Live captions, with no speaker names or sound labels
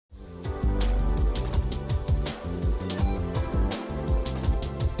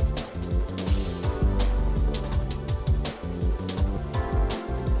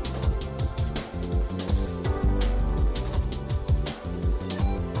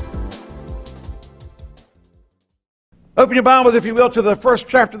Open your Bibles, if you will, to the first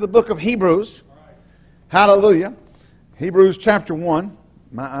chapter of the book of Hebrews. Hallelujah. Hebrews chapter 1.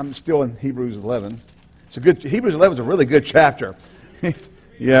 I'm still in Hebrews 11. Hebrews 11 is a really good chapter.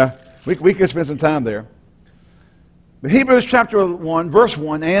 Yeah, we could spend some time there. But Hebrews chapter 1, verse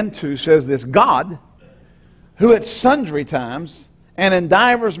 1 and 2 says this: God, who at sundry times and in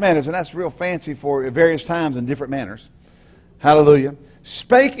divers manners, and that's real fancy for various times and different manners, hallelujah,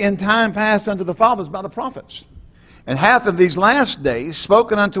 spake in time past unto the fathers by the prophets, and hath in these last days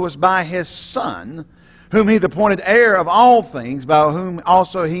spoken unto us by his Son, whom he appointed heir of all things, by whom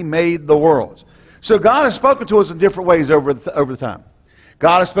also he made the worlds. So God has spoken to us in different ways over the time.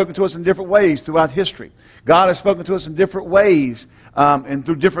 God has spoken to us in different ways throughout history. God has spoken to us in different ways and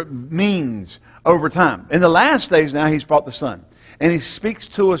through different means over time. In the last days now, he's brought the Son. And he speaks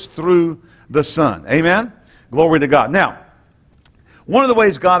to us through the Son. Amen? Glory to God. Now, one of the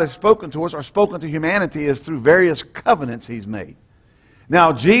ways God has spoken to us or spoken to humanity is through various covenants he's made.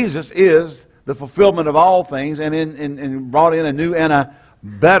 Now, Jesus is the fulfillment of all things and brought in a new and a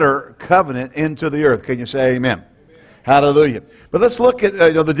better covenant into the earth. Can you say amen? Hallelujah. But let's look at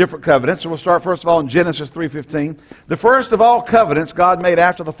the different covenants. So we'll start first of all in Genesis 3:15. The first of all covenants God made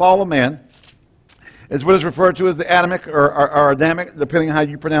after the fall of man is what is referred to as the Adamic or Adamic, depending on how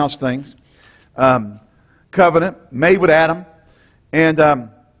you pronounce things. Covenant made with Adam. And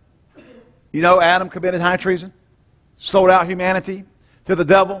Adam committed high treason, sold out humanity to the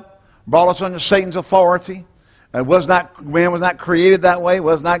devil, brought us under Satan's authority. Man was not created that way. It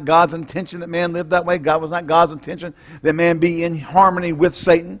was not God's intention that man lived that way. God was not God's intention that man be in harmony with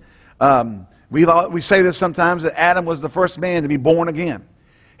Satan. We say this sometimes, that Adam was the first man to be born again.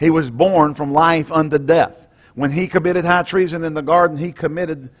 He was born from life unto death. When he committed high treason in the garden, he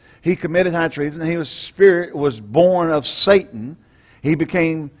committed high treason. His spirit was born of Satan. He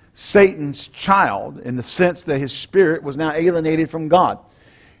became Satan's child in the sense that his spirit was now alienated from God.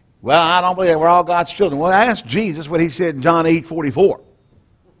 Well, I don't believe that. We're all God's children. Well, ask Jesus what he said in John 8:44.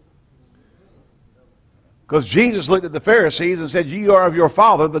 Because Jesus looked at the Pharisees and said, "You are of your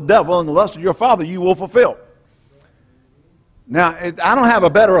father, the devil, and the lust of your father you will fulfill." Now, I don't have a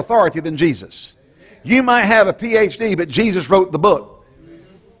better authority than Jesus. You might have a PhD, but Jesus wrote the book.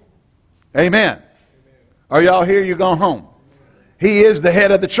 Amen. Are y'all here? You're going home. He is the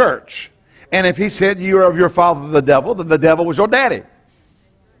head of the church. And if he said you are of your father, the devil, then the devil was your daddy.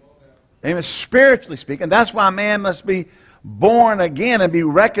 Amen. Spiritually speaking, that's why man must be born again and be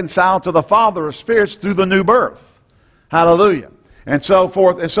reconciled to the Father of spirits through the new birth. Hallelujah. And so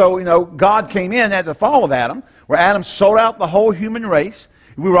forth. And so, God came in at the fall of Adam, where Adam sold out the whole human race.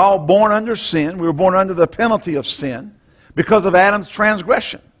 We were all born under sin. We were born under the penalty of sin because of Adam's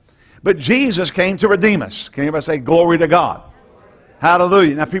transgression. But Jesus came to redeem us. Can anybody say glory to God?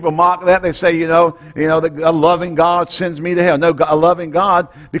 Hallelujah. Now people mock that. They say, that a loving God sends me to hell. No, a loving God,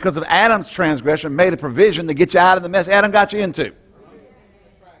 because of Adam's transgression, made a provision to get you out of the mess Adam got you into.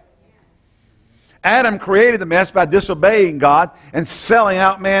 Adam created the mess by disobeying God and selling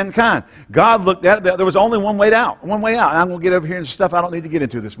out mankind. God looked at it. There was only one way out. One way out. I'm going to get over here into stuff I don't need to get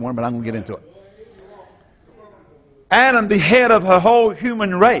into this morning, but I'm going to get into it. Adam, the head of the whole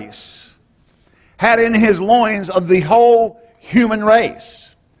human race, had in his loins of the whole human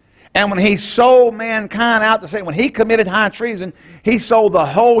race. And when he sold mankind out to Satan, when he committed high treason, he sold the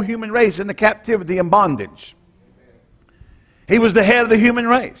whole human race into captivity and bondage. He was the head of the human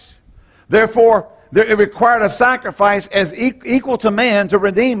race. Therefore, it required a sacrifice as equal to man to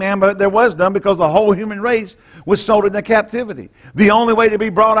redeem man, but there was none because the whole human race was sold into captivity. The only way to be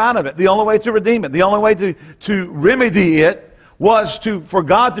brought out of it, the only way to redeem it, the only way to remedy it was for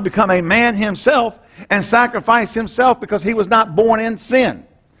God to become a man himself and sacrifice himself, because he was not born in sin.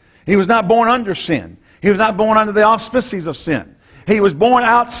 He was not born under sin. He was not born under the auspices of sin. He was born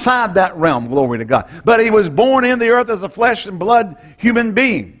outside that realm, glory to God. But he was born in the earth as a flesh and blood human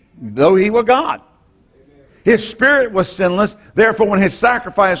being, though he were God. His spirit was sinless. Therefore, when his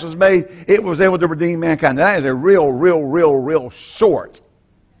sacrifice was made, it was able to redeem mankind. That is a real short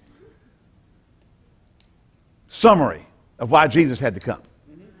summary of why Jesus had to come.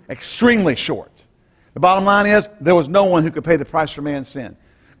 Extremely short. The bottom line is, there was no one who could pay the price for man's sin.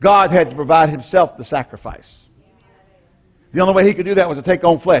 God had to provide himself the sacrifice. The only way he could do that was to take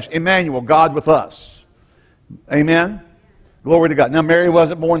on flesh. Emmanuel, God with us. Amen? Glory to God. Now, Mary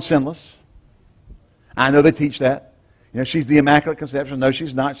wasn't born sinless. I know they teach that. She's the Immaculate Conception. No,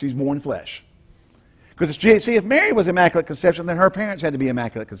 she's not. She's born flesh. Because, see, if Mary was Immaculate Conception, then her parents had to be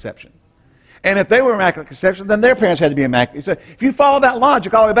Immaculate Conception. And if they were Immaculate Conception, then their parents had to be immaculate. So if you follow that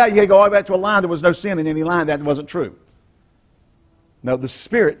logic all the way back, you had to go all the way back to a line. There was no sin in any line. That wasn't true. No, the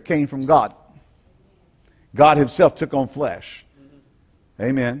Spirit came from God. God himself took on flesh.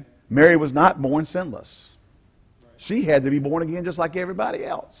 Amen. Mary was not born sinless. She had to be born again just like everybody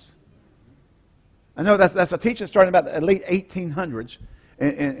else. I know that's a teaching starting about the late 1800s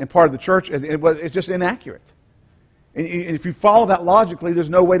in part of the church, and it's just inaccurate. And if you follow that logically, there's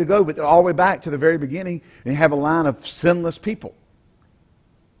no way to go but all the way back to the very beginning, and you have a line of sinless people.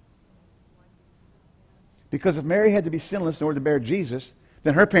 Because if Mary had to be sinless in order to bear Jesus,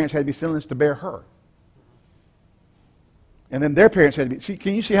 then her parents had to be sinless to bear her. And then their parents had to be... See,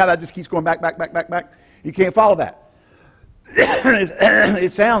 can you see how that just keeps going back? You can't follow that.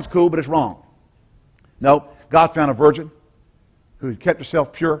 It sounds cool, but it's wrong. No, God found a virgin who had kept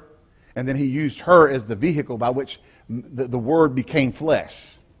herself pure, and then he used her as the vehicle by which the Word became flesh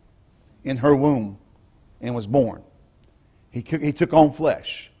in her womb and was born. He took on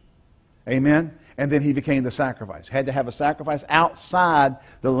flesh. Amen? And then he became the sacrifice. Had to have a sacrifice outside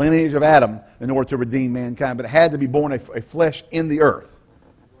the lineage of Adam in order to redeem mankind, but it had to be born a flesh in the earth.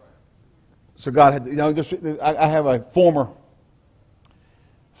 So God had, I have a former,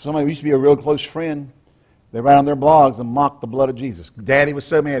 somebody who used to be a real close friend. They write on their blogs and mock the blood of Jesus. Daddy was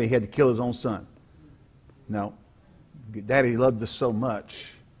so mad he had to kill his own son. No. Daddy loved us so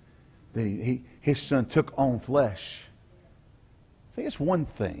much that his son took on flesh. See, it's one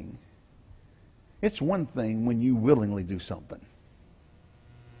thing. It's one thing when you willingly do something.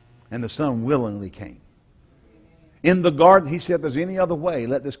 And the son willingly came. In the garden, he said, there's any other way,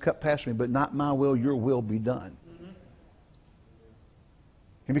 let this cup pass me, but not my will, your will be done.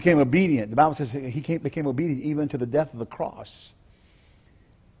 He became obedient. The Bible says he became obedient even to the death of the cross.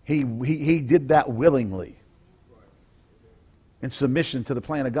 He did that willingly in submission to the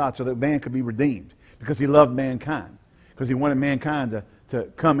plan of God so that man could be redeemed because he loved mankind, because he wanted mankind to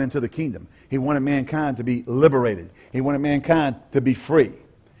come into the kingdom. He wanted mankind to be liberated. He wanted mankind to be free.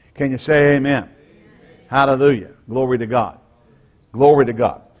 Can you say amen? Amen. Hallelujah. Glory to God. Glory to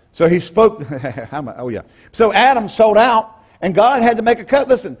God. So he spoke. Oh, yeah. So Adam sold out. And God had to make a cut.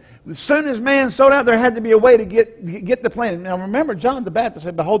 Listen, as soon as man sold out, there had to be a way to get the plan. Now remember, John the Baptist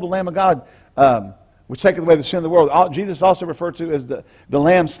said, behold the Lamb of God, which taketh away the sin of the world. Jesus also referred to as the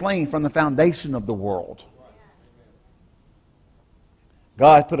Lamb slain from the foundation of the world.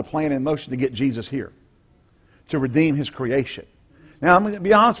 God put a plan in motion to get Jesus here, to redeem his creation. Now, I'm going to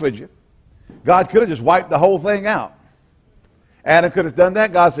be honest with you. God could have just wiped the whole thing out. Adam could have done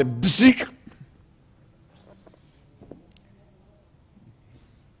that. God said, bzzik.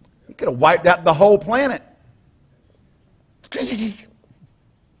 He could have wiped out the whole planet. I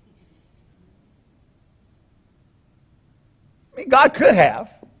mean, God could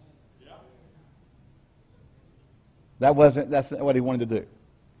have. That's not what he wanted to do.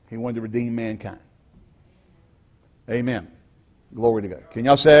 He wanted to redeem mankind. Amen. Glory to God. Can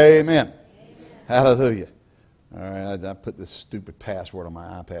y'all say amen? Amen. Hallelujah. All right, I put this stupid password on my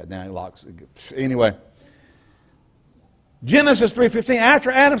iPad. Now it locks. Anyway. Genesis 3:15.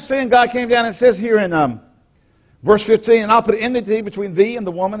 After Adam sinned, God came down and says here in verse 15, and I'll put enmity between thee and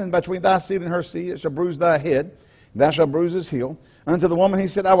the woman, and between thy seed and her seed. It shall bruise thy head, and thou shalt bruise his heel. Unto the woman he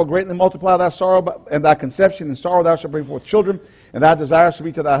said, I will greatly multiply thy sorrow and thy conception. In sorrow thou shalt bring forth children, and thy desire shall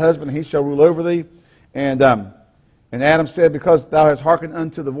be to thy husband, and he shall rule over thee. And Adam said, because thou hast hearkened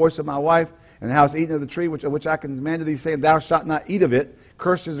unto the voice of my wife, and thou hast eaten of the tree which I commanded thee, saying, thou shalt not eat of it.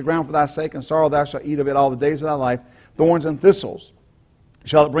 Cursed is the ground for thy sake, and sorrow thou shalt eat of it all the days of thy life. Thorns and thistles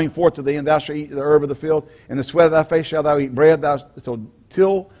shall it bring forth to thee, and thou shalt eat the herb of the field. In the sweat of thy face shalt thou eat bread,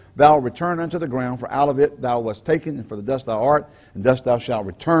 till thou return unto the ground, for out of it thou wast taken, and for the dust thou art, and dust thou shalt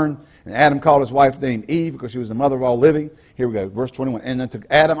return. And Adam called his wife named Eve, because she was the mother of all living. Here we go, verse 21. And unto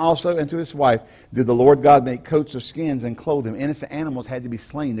Adam also and to his wife did the Lord God make coats of skins and clothe them. Innocent animals had to be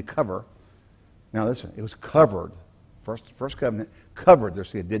slain to cover. Now listen, it was covered. First covenant, covered their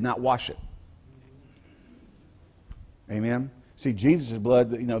sin, did not wash it. Amen. See, Jesus'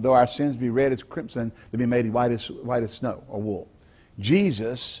 blood, though our sins be red as crimson, they be made white as snow or wool.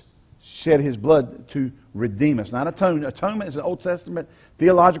 Jesus shed his blood to redeem us, not atone. Atonement is an Old Testament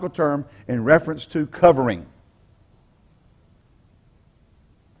theological term in reference to covering.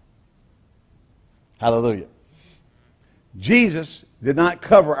 Hallelujah. Jesus did not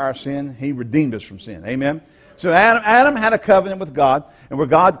cover our sin. He redeemed us from sin. Amen. So Adam had a covenant with God, and where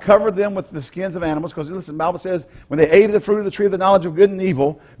God covered them with the skins of animals, because listen, the Bible says when they ate of the fruit of the tree of the knowledge of good and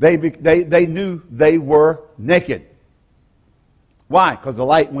evil, they knew they were naked. Why? Because the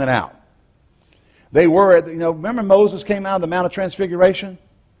light went out. They were, remember Moses came out of the Mount of Transfiguration?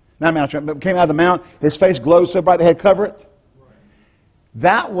 Not Mount of Transfiguration, but came out of the mount. His face glowed so bright they had to cover it.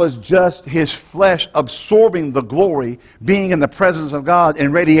 That was just his flesh absorbing the glory, being in the presence of God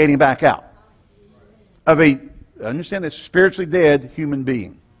and radiating back out. of a, understand this, spiritually dead human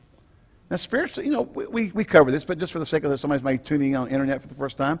being. Now, spiritually, we cover this, but just for the sake of this, somebody's maybe tuning in on the internet for the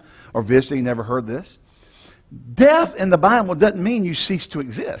first time or visiting, never heard this. Death in the Bible doesn't mean you cease to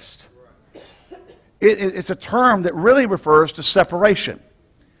exist. It's a term that really refers to separation.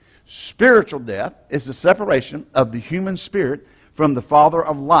 Spiritual death is the separation of the human spirit from the Father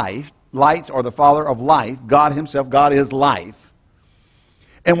of lights, or the Father of life, God himself. God is life.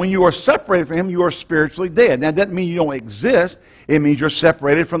 And when you are separated from him, you are spiritually dead. Now, that doesn't mean you don't exist. It means you're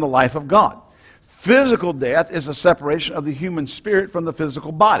separated from the life of God. Physical death is a separation of the human spirit from the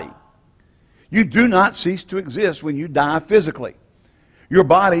physical body. You do not cease to exist when you die physically. Your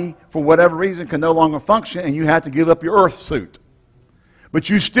body, for whatever reason, can no longer function, and you have to give up your earth suit. But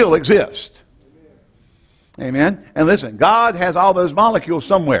you still exist. Amen? And listen, God has all those molecules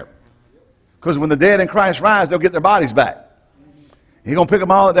somewhere. Because when the dead in Christ rise, they'll get their bodies back. He's going to pick them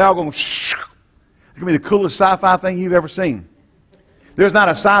all, they're all going to, it's going to be the coolest sci-fi thing you've ever seen. There's not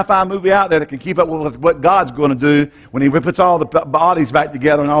a sci-fi movie out there that can keep up with what God's going to do when he puts all the bodies back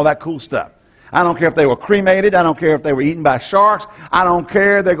together and all that cool stuff. I don't care if they were cremated. I don't care if they were eaten by sharks. I don't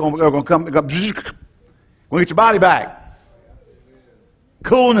care. They're going to come, we'll get your body back.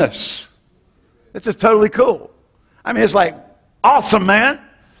 Coolness. It's just totally cool. I mean, it's like, awesome, man.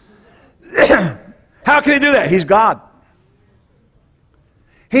 How can he do that? He's God.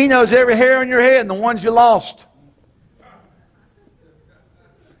 He knows every hair on your head and the ones you lost.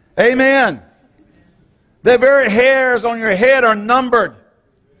 Amen. The very hairs on your head are numbered.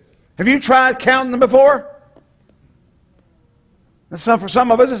 Have you tried counting them before? For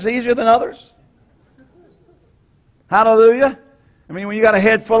some of us, it's easier than others. Hallelujah. I mean, when you got a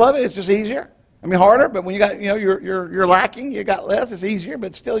head full of it, it's just easier. I mean, harder, but when you got, you're lacking, you got less, it's easier,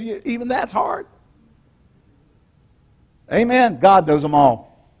 but still, even that's hard. Amen. God knows them all.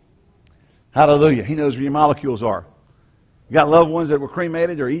 Hallelujah. He knows where your molecules are. You got loved ones that were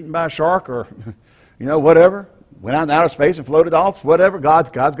cremated or eaten by a shark or, whatever. Went out in outer space and floated off, whatever. God's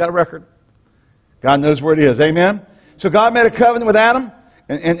got a record. God knows where it is. Amen? So God made a covenant with Adam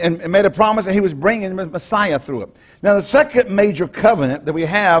and made a promise that he was bringing Messiah through it. Now, the second major covenant that we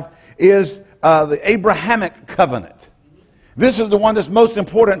have is the Abrahamic covenant. This is the one that's most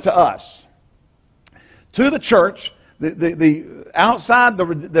important to us. To the church, the outside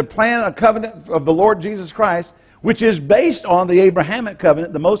the plan of covenant of the Lord Jesus Christ, which is based on the Abrahamic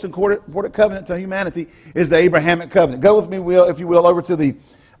covenant, the most important covenant to humanity is the Abrahamic covenant. Go with me, if you will, over to the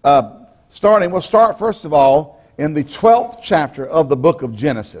starting. We'll start, first of all, in the 12th chapter of the book of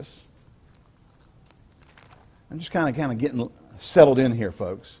Genesis. I'm just kind of getting settled in here,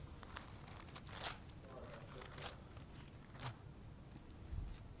 folks.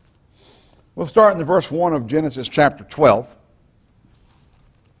 We'll start in the verse 1 of Genesis chapter 12.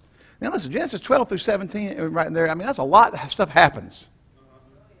 Now listen, Genesis 12 through 17, right there, I mean, that's a lot of stuff happens.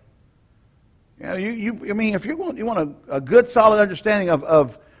 I mean, if you want a good, solid understanding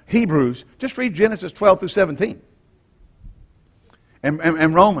of Hebrews, just read Genesis 12 through 17.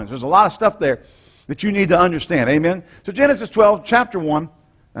 And Romans. There's a lot of stuff there that you need to understand. Amen? So Genesis 12, chapter 1,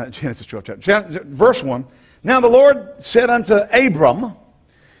 verse 1. Now the Lord said unto Abram,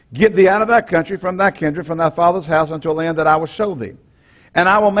 Get thee out of thy country, from thy kindred, from thy father's house, unto a land that I will show thee. And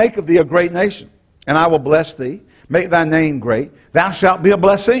I will make of thee a great nation, and I will bless thee, make thy name great. Thou shalt be a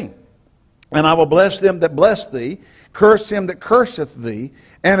blessing. And I will bless them that bless thee, curse him that curseth thee,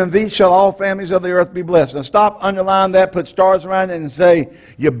 and in thee shall all families of the earth be blessed. Now stop, underline that, put stars around it, and say,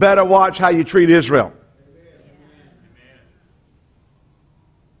 you better watch how you treat Israel.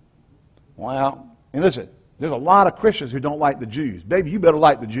 Wow. And listen, there's a lot of Christians who don't like the Jews. Baby, you better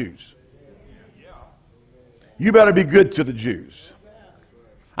like the Jews. You better be good to the Jews.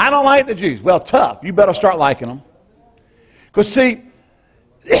 I don't like the Jews. Well, tough. You better start liking them. Because see,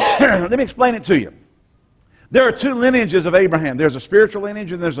 let me explain it to you. There are two lineages of Abraham. There's a spiritual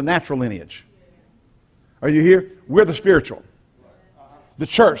lineage and there's a natural lineage. Are you here? We're the spiritual. The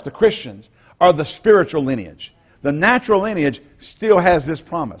church, the Christians, are the spiritual lineage. The natural lineage still has this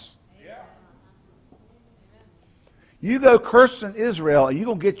promise. You go cursing Israel and you're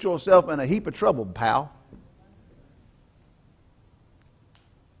going to get yourself in a heap of trouble, pal.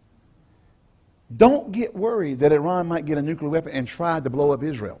 Don't get worried that Iran might get a nuclear weapon and try to blow up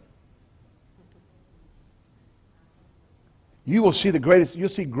Israel. You will see you'll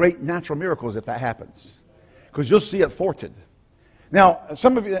see great natural miracles if that happens. Because you'll see it thwarted. Now,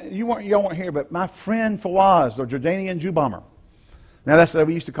 some of you weren't here, but my friend Fawaz, the Jordanian Jew bomber. Now,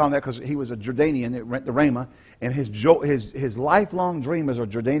 we used to call him that because he was a Jordanian that went to Ramah, and his lifelong dream as a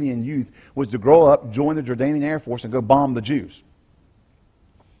Jordanian youth was to grow up, join the Jordanian Air Force, and go bomb the Jews.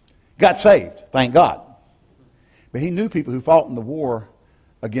 Got saved, thank God. But he knew people who fought in the war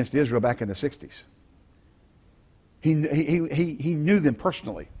against Israel back in the 60s. He knew them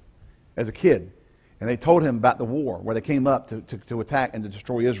personally as a kid. And they told him about the war where they came up to attack and to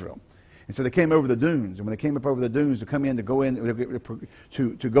destroy Israel. And so they came over the dunes. And when they came up over the dunes to come in to go in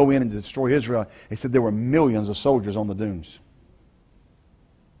to go in and destroy Israel, they said there were millions of soldiers on the dunes.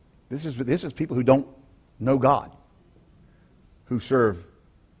 This is people who don't know God, who serve,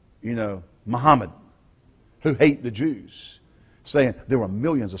 Muhammad, who hate the Jews, saying there were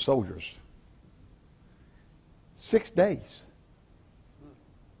millions of soldiers. 6 days.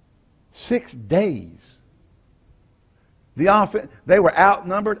 6 days. They were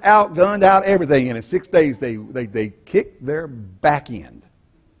outnumbered, outgunned, out everything. And in 6 days, they kicked their back end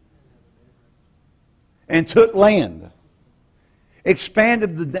and took land.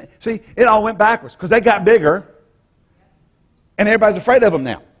 Expanded see, it all went backwards because they got bigger and everybody's afraid of them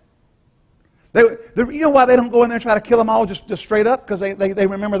now. You know why they don't go in there and try to kill them all just straight up? Because they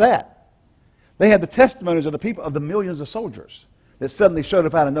remember that. They had the testimonies of the people, of the millions of soldiers that suddenly showed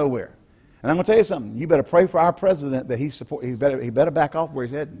up out of nowhere. And I'm going to tell you something. You better pray for our president that he better back off where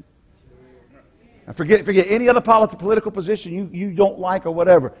he's heading. And forget any other political position you don't like or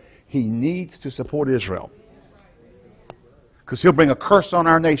whatever. He needs to support Israel. Because he'll bring a curse on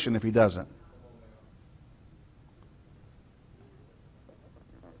our nation if he doesn't.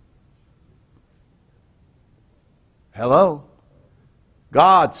 Hello?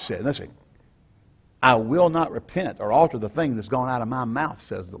 God said, listen, I will not repent or alter the thing that's gone out of my mouth,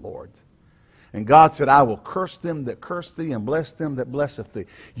 says the Lord. And God said, I will curse them that curse thee and bless them that blesseth thee.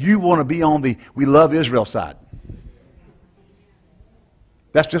 You want to be on the we love Israel side.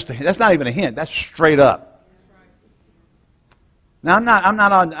 That's not even a hint. That's straight up. Now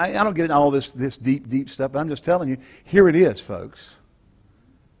I don't get into all this deep stuff, but I'm just telling you, here it is, folks.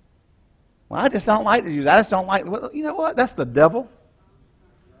 Well, I just don't like the Jews. I just don't like, well, you know what? That's the devil.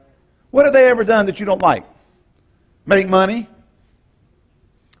 What have they ever done that you don't like? Make money?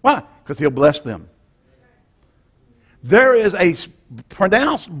 Why? Because he'll bless them. There is a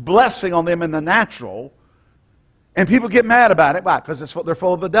pronounced blessing on them in the natural, and people get mad about it. Why? Because they're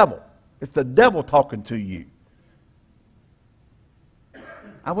full of the devil. It's the devil talking to you.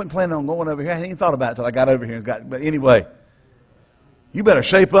 I wasn't planning on going over here. I hadn't even thought about it until I got over here. But anyway, you better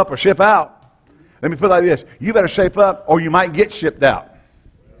shape up or ship out. Let me put it like this. You better shape up or you might get shipped out.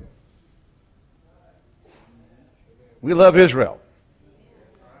 We love Israel.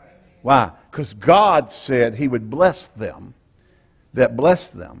 Why? Because God said he would bless them that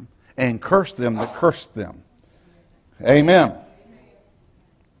blessed them and curse them that cursed them. Amen.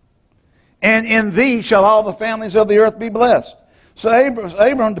 And in thee shall all the families of the earth be blessed. So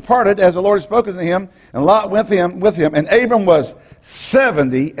Abram departed as the Lord had spoken to him, and Lot went with him. And Abram was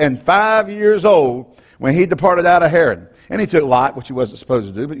 75 years old when he departed out of Haran. And he took Lot, which he wasn't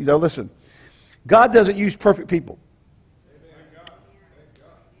supposed to do. But listen, God doesn't use perfect people.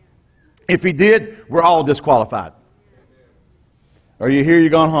 If he did, we're all disqualified. Are you here? You're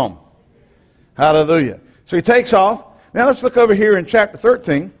going home. Hallelujah. So he takes off. Now let's look over here in chapter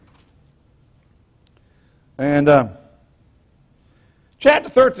 13. And chapter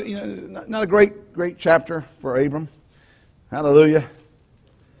 13, not a great chapter for Abram. Hallelujah.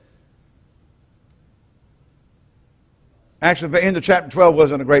 Actually, the end of chapter 12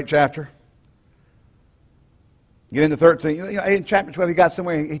 wasn't a great chapter. Get into 13. In chapter 12, he got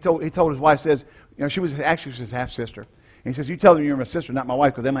somewhere. He told his wife, says, she was actually his half sister. And he says, "You tell them you're my sister, not my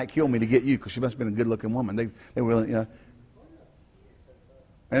wife, because they might kill me to get you, because she must have been a good-looking woman." They were,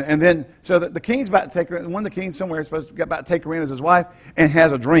 And then, so the king's about to take her in. One of the kings somewhere is supposed to get about to take her in as his wife, and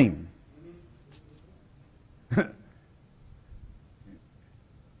has a dream.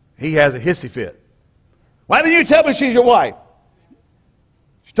 He has a hissy fit. "Why didn't you tell me she's your wife?"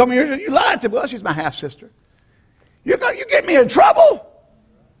 She told me you lied to me. "Well, she's my half sister." You get me in trouble.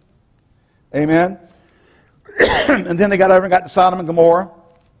 Amen. And then they got over and got to Sodom and Gomorrah.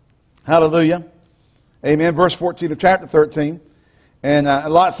 Hallelujah. Amen. Verse 14 of chapter 13. And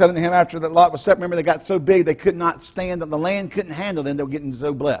Lot said unto him after that Lot was set. Remember, they got so big they could not stand. The land couldn't handle them. They were getting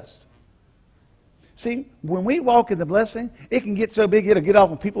so blessed. See, when we walk in the blessing, it can get so big it'll get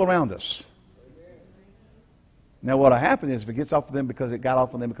off on people around us. Now, what'll happen is if it gets off of them because it got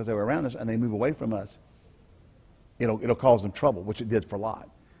off on them because they were around us and they move away from us, it'll cause them trouble, which it did for Lot.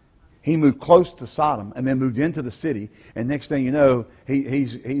 He moved close to Sodom and then moved into the city, and next thing you know,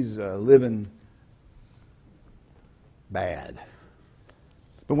 he's living bad.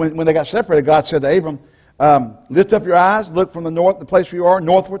 But when they got separated, God said to Abram, "Lift up your eyes, look from the north, the place where you are,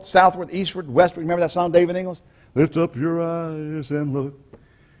 northward, southward, eastward, westward." Remember that song, David Ingalls? "Lift up your eyes and look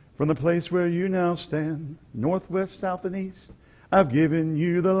From the place where you now stand, north, west, south, and east, I've given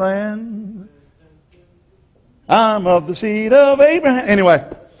you the land. I'm of the seed of Abraham. Anyway,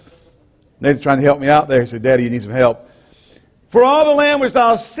 Nathan's trying to help me out there. He said, Daddy, you need some help. For all the land which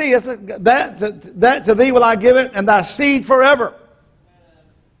thou seest, that to thee will I give it, and thy seed forever.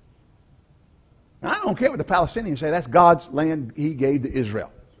 Now, I don't care what the Palestinians say. That's God's land he gave to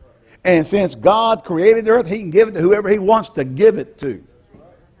Israel. And since God created the earth, he can give it to whoever he wants to give it to.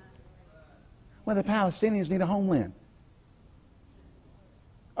 Well, the Palestinians need a homeland.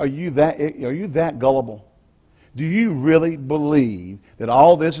 Are you that gullible? Do you really believe that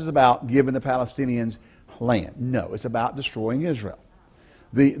all this is about giving the Palestinians land? No, it's about destroying Israel.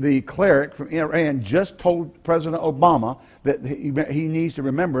 The cleric from Iran just told President Obama that he needs to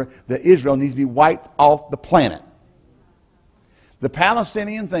remember that Israel needs to be wiped off the planet. The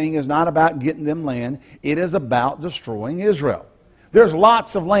Palestinian thing is not about getting them land. It is about destroying Israel. There's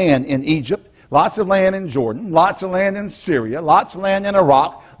lots of land in Egypt, lots of land in Jordan, lots of land in Syria, lots of land in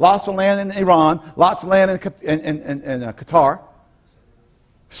Iraq, lots of land in Iran, lots of land in Qatar,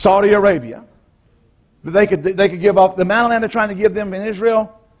 Saudi Arabia. They could give off the amount of land they're trying to give them in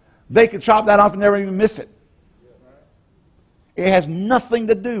Israel. They could chop that off and never even miss it. It has nothing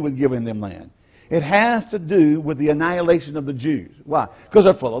to do with giving them land. It has to do with the annihilation of the Jews. Why? Because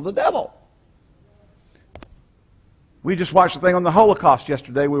they're full of the devil. We just watched the thing on the Holocaust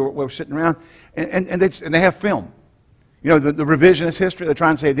yesterday. We were sitting around, and they have film. You know, the revisionist history. They're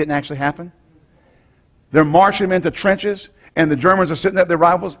trying to say it didn't actually happen. They're marching them into trenches, and the Germans are sitting at their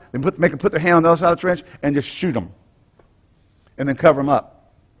rifles. They make them put their hand on the other side of the trench and just shoot them, and then cover them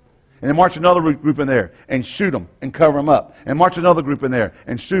up. And then march another group in there and shoot them and cover them up. And march another group in there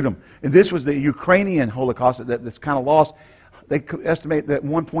and shoot them. And this was the Ukrainian Holocaust that's kind of lost. They estimate that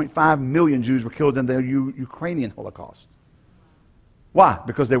 1.5 million Jews were killed in the Ukrainian Holocaust. Why?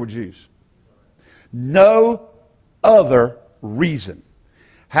 Because they were Jews. No other reason.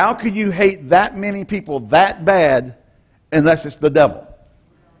 How can you hate that many people that bad unless it's the devil?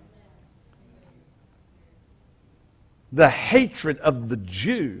 The hatred of the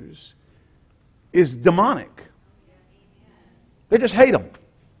Jews is demonic. They just hate them.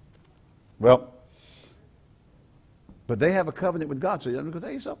 Well, but they have a covenant with God. So I'm going to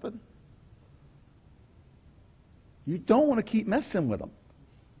tell you something. You don't want to keep messing with them.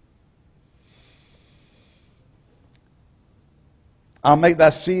 I'll make thy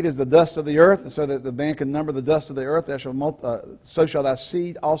seed as the dust of the earth, so that the man can number the dust of the earth. So shall thy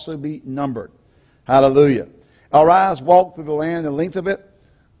seed also be numbered. Hallelujah. Arise, walk through the land in the length of it,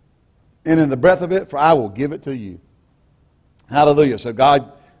 and in the breadth of it, for I will give it to you. Hallelujah. So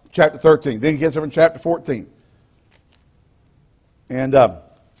God, chapter 13. Then he gets over in chapter 14. And let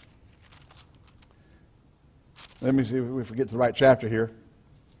me see if we forget the right chapter here.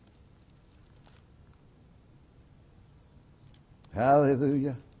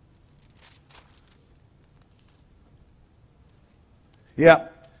 Hallelujah. Yeah.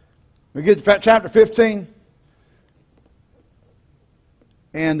 We get to chapter 15.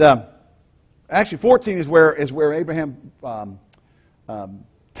 And actually 14 is where Abraham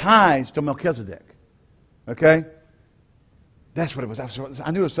ties to Melchizedek. Okay? That's what it was.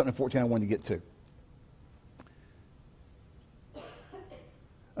 I knew it was something in 14 I wanted to get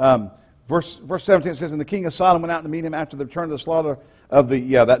to. Verse 17 says, and the king of Sodom went out to meet him after the return of the slaughter of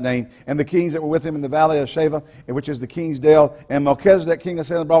that name, and the kings that were with him in the valley of Sheva, which is the king's dale. And Melchizedek, king of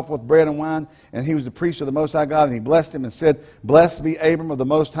Salem, brought forth bread and wine, and he was the priest of the Most High God, and he blessed him and said, blessed be Abram of the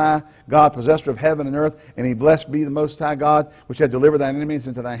Most High God, possessor of heaven and earth, and he blessed be the Most High God, which had delivered thine enemies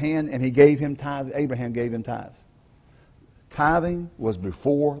into thy hand, and he gave him tithes. Abraham gave him tithes. Tithing was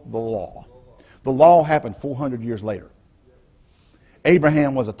before the law. The law happened 400 years later.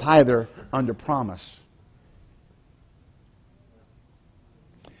 Abraham was a tither under promise.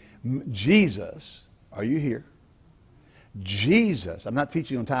 Jesus, are you here? Jesus, I'm not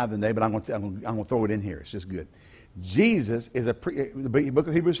teaching on tithing today, but I'm going to throw it in here. It's just good. Jesus is the book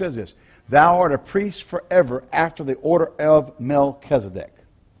of Hebrews says this, thou art a priest forever after the order of Melchizedek.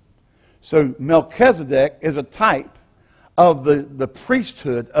 So Melchizedek is a type of the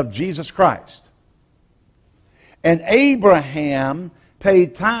priesthood of Jesus Christ. And Abraham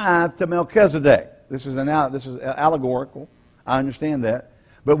paid tithe to Melchizedek. This is allegorical. I understand that.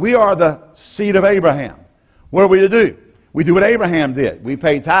 But we are the seed of Abraham. What are we to do? We do what Abraham did. We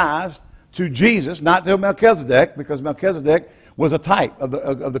pay tithes to Jesus, not to Melchizedek, because Melchizedek was a type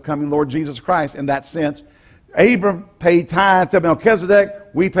of the coming Lord Jesus Christ in that sense. Abram paid tithe to Melchizedek.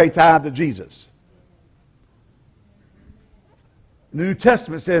 We pay tithe to Jesus. The New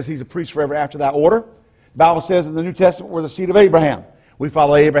Testament says he's a priest forever after that order. The Bible says in the New Testament we're the seed of Abraham. We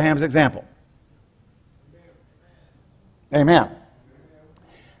follow Abraham's example. Amen.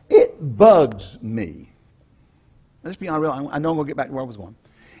 It bugs me. Let's be honest. I know I'm going to get back to where I was going.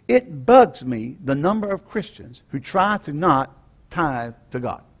 It bugs me the number of Christians who try to not tithe to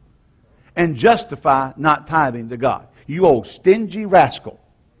God and justify not tithing to God. You old stingy rascal.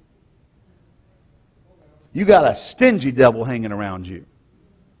 You got a stingy devil hanging around you.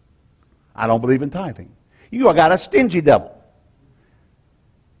 I don't believe in tithing. You got a stingy devil.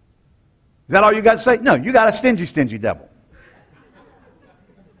 Is that all you got to say? No, you got a stingy devil.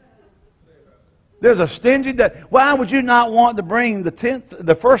 There's a stingy devil. Why would you not want to bring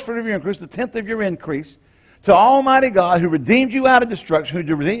the first fruit of your increase, the tenth of your increase, to Almighty God who redeemed you out of destruction,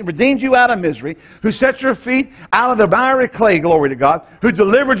 who redeemed you out of misery, who set your feet out of the miry clay, glory to God, who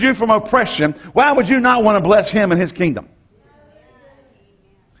delivered you from oppression? Why would you not want to bless Him and His kingdom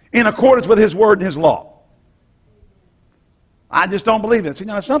in accordance with His word and His law? I just don't believe it. See,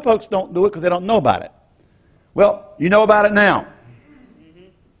 now some folks don't do it because they don't know about it. Well, you know about it now.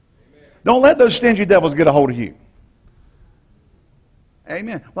 Don't let those stingy devils get a hold of you.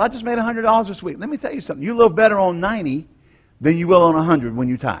 Amen. Well, I just made $100 this week. Let me tell you something. You live better on 90 than you will on 100 when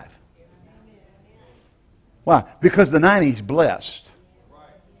you tithe. Why? Because the 90 is blessed.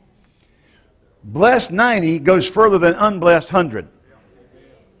 Blessed 90 goes further than unblessed 100.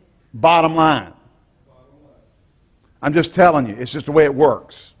 Bottom line. I'm just telling you. It's just the way it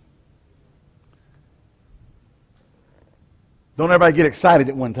works. Don't everybody get excited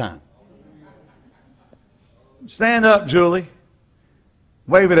at one time. Stand up, Julie.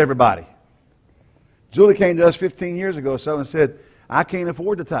 Wave at everybody. Julie came to us 15 years ago or so and said, I can't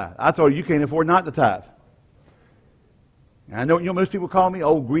afford to tithe. I told her, you can't afford not to tithe. And I know, most people call me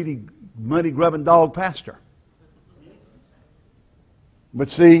old, greedy, muddy, grubbing dog pastor. But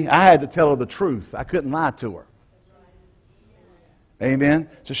see, I had to tell her the truth. I couldn't lie to her. Amen.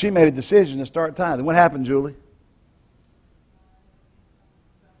 So she made a decision to start tithing. What happened, Julie?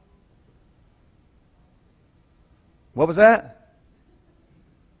 What was that?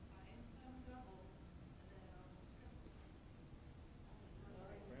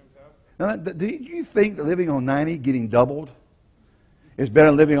 Now, do you think that living on 90, getting doubled, is better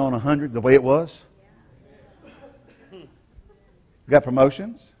than living on 100 the way it was? You got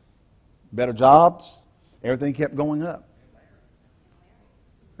promotions, better jobs, everything kept going up.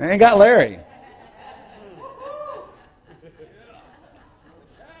 And got Larry.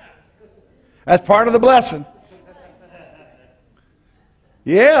 That's part of the blessing.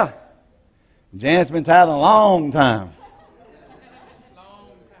 Yeah. Janet's been tithing a long time.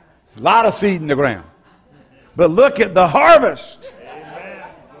 A lot of seed in the ground. But look at the harvest.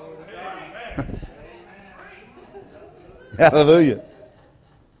 Hallelujah.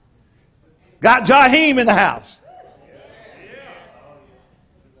 Got Jaheim in the house.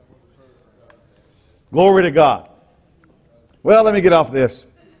 Glory to God. Well, let me get off this.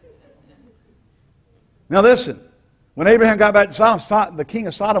 Now listen. When Abraham got back to Sodom, the king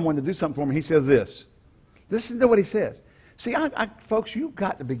of Sodom wanted to do something for him. He says this. Listen to what he says. See, folks, you've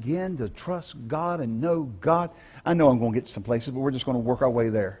got to begin to trust God and know God. I know I'm going to get to some places, but we're just going to work our way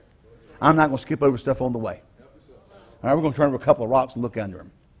there. I'm not going to skip over stuff on the way. All right, we're going to turn over a couple of rocks and look under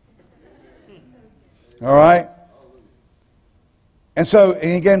them. All right? And so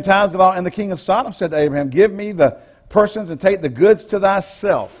he gave him tithes of all. And the king of Sodom said to Abraham, give me the persons and take the goods to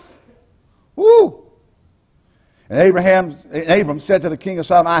thyself. Woo! And Abram said to the king of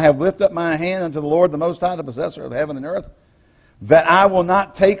Sodom, I have lifted up my hand unto the Lord, the Most High, the possessor of heaven and earth, that I will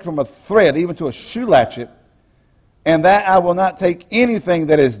not take from a thread, even to a shoe latchet, and that I will not take anything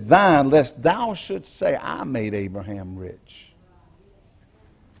that is thine, lest thou shouldst say, I made Abraham rich.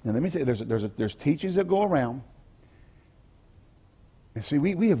 Now let me tell you, there's teachings that go around. And see,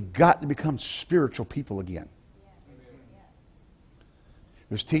 we have got to become spiritual people again.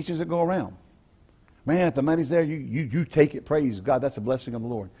 There's teachings that go around. Man, if the money's there, you take it. Praise God. That's a blessing of the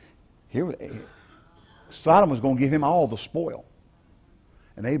Lord. Here, Sodom was going to give him all the spoil.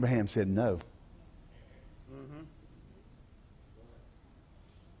 And Abraham said no.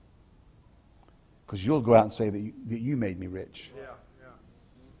 Because you'll go out and say that you made me rich.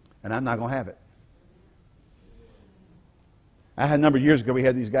 And I'm not going to have it. I had a number of years ago, we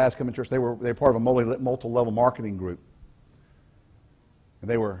had these guys come to church. They were part of a multi-level marketing group. And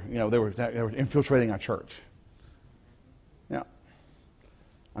they were infiltrating our church. Now,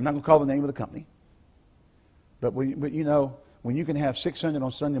 I'm not going to call the name of the company. But you know, when you can have 600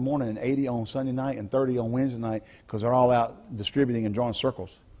 on Sunday morning and 80 on Sunday night and 30 on Wednesday night because they're all out distributing and drawing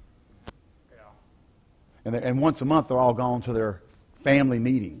circles. Yeah. And once a month they're all gone to their family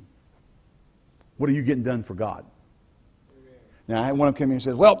meeting. What are you getting done for God? Amen. Now, one of them came in and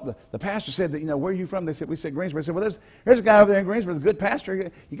said, well, the pastor said that, where are you from? We said Greensboro. I said, well, there's a guy over there in Greensboro, a good pastor.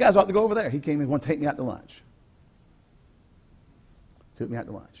 You guys ought to go over there. He came in and wanted to take me out to lunch. Took me out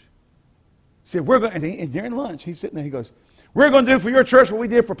to lunch. He said, and during lunch, he's sitting there, he goes, we're going to do for your church what we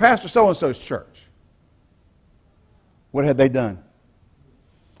did for Pastor so-and-so's church. What had they done?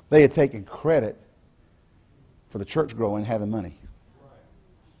 They had taken credit for the church growing and having money.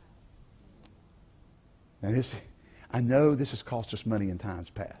 Now I know this has cost us money in times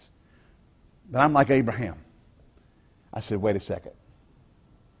past. But I'm like Abraham. I said, wait a second.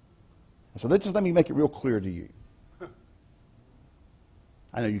 I said, let me make it real clear to you.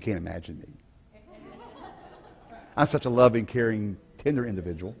 I know you can't imagine me. I'm such a loving, caring, tender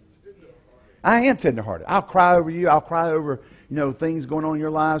individual. I am tenderhearted. I'll cry over you. I'll cry over, things going on in your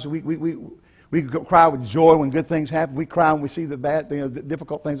lives. We cry with joy when good things happen. We cry when we see the bad, the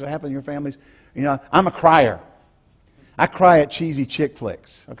difficult things that happen in your families. I'm a crier. I cry at cheesy chick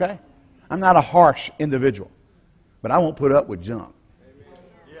flicks, okay? I'm not a harsh individual, but I won't put up with junk.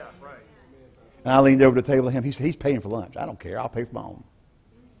 Yeah, right. And I leaned over the table to him. He said, he's paying for lunch. I don't care. I'll pay for my own.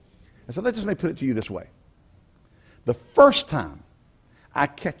 And so let me put it to you this way. The first time I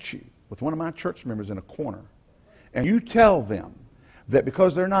catch you with one of my church members in a corner, and you tell them that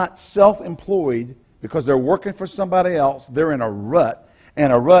because they're not self-employed, because they're working for somebody else, they're in a rut,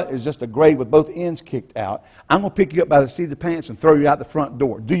 and a rut is just a grave with both ends kicked out, I'm going to pick you up by the seat of the pants and throw you out the front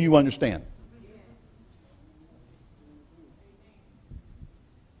door. Do you understand?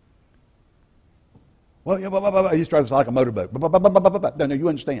 Well, yeah, you start this like a motorboat. No, you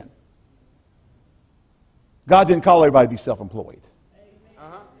understand. God didn't call everybody to be self-employed.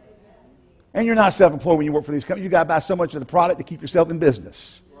 And you're not self-employed when you work for these companies. You got to buy so much of the product to keep yourself in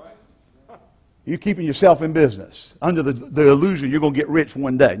business. You're keeping yourself in business under the illusion you're going to get rich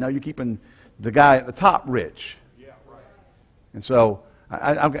one day. No, you're keeping the guy at the top rich. Yeah, right. And so,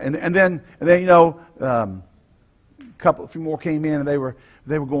 and then a few more came in, and they were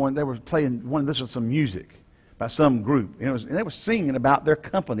playing, wanted to listen to some music by some group, and they were singing about their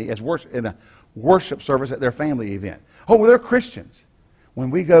company as worship in a worship service at their family event. Oh, well, they're Christians.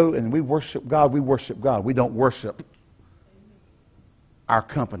 When we go and we worship God, we worship God. We don't worship our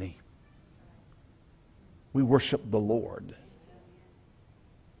company. We worship the Lord.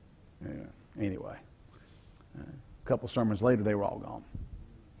 Yeah. Anyway, a couple sermons later, they were all gone.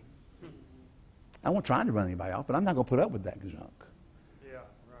 I wasn't trying to run anybody off, but I'm not going to put up with that junk. Yeah, right.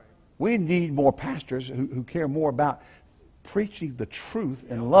 We need more pastors who care more about preaching the truth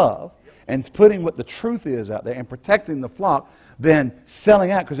in love and putting what the truth is out there and protecting the flock than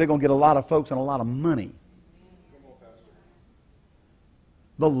selling out because they're going to get a lot of folks and a lot of money.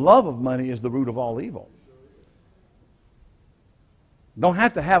 The love of money is the root of all evil. Don't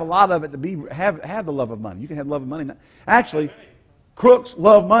have to have a lot of it to have the love of money. You can have love of money. Actually, crooks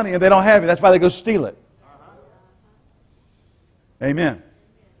love money and they don't have it. That's why they go steal it. Amen.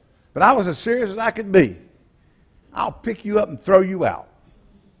 But I was as serious as I could be. I'll pick you up and throw you out.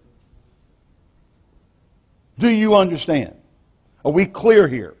 Do you understand? Are we clear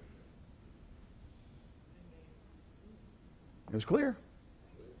here? It was clear.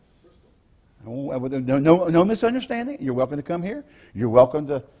 No misunderstanding. You're welcome to come here. You're welcome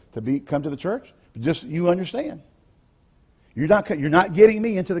to come to the church. But just you understand. You're not getting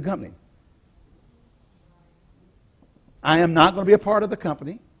me into the company. I am not going to be a part of the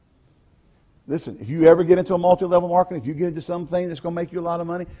company. Listen, if you ever get into a multi-level marketing, if you get into something that's going to make you a lot of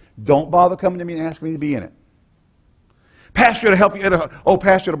money, don't bother coming to me and asking me to be in it. Pastor to help you,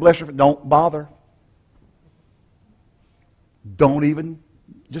 pastor to bless you. Don't bother.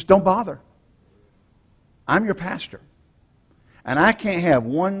 Just don't bother. I'm your pastor. And I can't have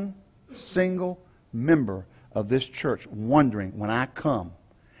one single member of this church wondering when I come,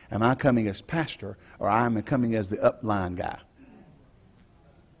 am I coming as pastor or am I coming as the upline guy?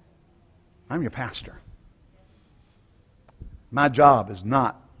 I'm your pastor. My job is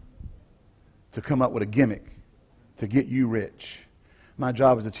not to come up with a gimmick to get you rich. My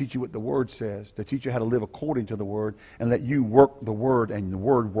job is to teach you what the Word says, to teach you how to live according to the Word, and let you work the Word and the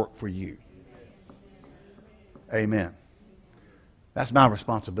Word work for you. Amen. That's my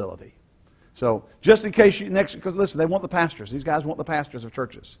responsibility. So just in case because listen, they want the pastors. These guys want the pastors of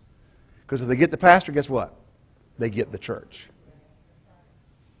churches. Because if they get the pastor, guess what? They get the church.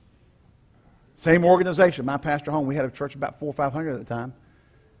 Same organization. My pastor home, we had a church about 400 or 500 at the time.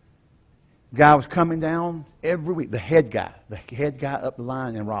 Guy was coming down every week. The head guy up the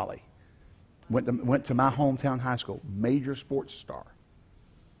line in Raleigh. Went to my hometown high school. Major sports star.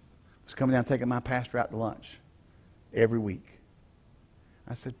 Was coming down taking my pastor out to lunch every week.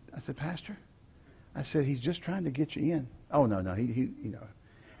 I said, Pastor, I said, he's just trying to get you in. Oh, no, he you know.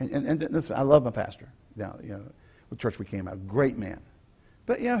 And listen, I love my pastor down, you know, the church we came out. Great man.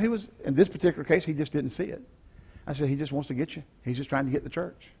 But, you know, he was, in this particular case, he just didn't see it. I said, he just wants to get you. He's just trying to get the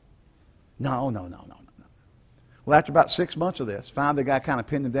church. No. Well, after about 6 months of this, finally the guy kind of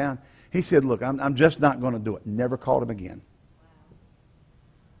pinned him down. He said, look, I'm just not going to do it. Never called him again.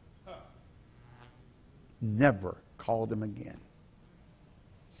 Never called him again.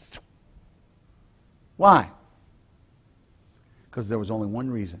 Why? Because there was only one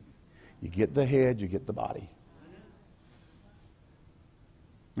reason. You get the head, you get the body.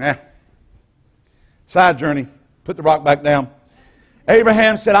 Side journey. Put the rock back down.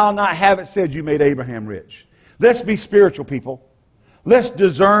 Abraham said, I'll not have it said you made Abraham rich. Let's be spiritual, people. Let's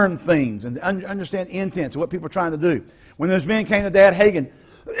discern things and understand intents of what people are trying to do. When those men came to Dad Hagin,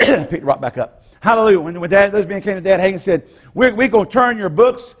 pick the rock back up. Hallelujah. When those men came to Dad Hagin and said, we're going to turn your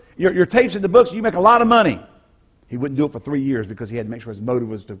books, your tapes into books, you make a lot of money. He wouldn't do it for 3 years because he had to make sure his motive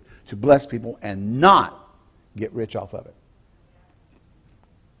was to bless people and not get rich off of it.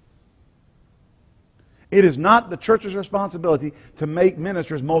 It is not the church's responsibility to make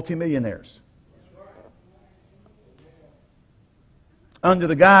ministers multimillionaires. Under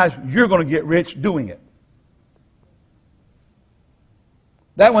the guise, you're going to get rich doing it.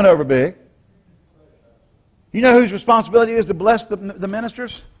 That went over big. You know whose responsibility it is to bless the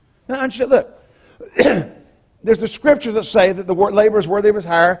ministers? Now, look, there's the scriptures that say that the labor is worthy of his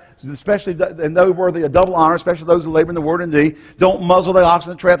hire, especially and those worthy of double honor, especially those who labor in the word and deed. Don't muzzle the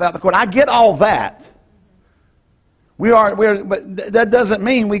oxen that treadeth out the court. I get all that. But that doesn't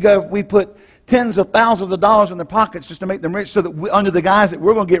mean we put tens of thousands of dollars in their pockets just to make them rich so that under the guise that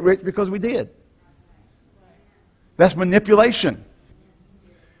we're going to get rich because we did. That's manipulation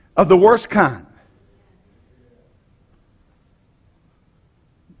of the worst kind.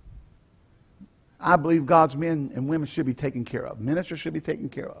 I believe God's men and women should be taken care of. Ministers should be taken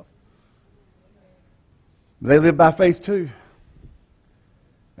care of. They live by faith too.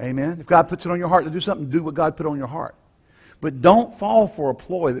 Amen. If God puts it on your heart to do something, do what God put on your heart. But don't fall for a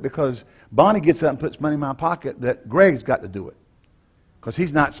ploy that because Bonnie gets up and puts money in my pocket that Greg's got to do it. Because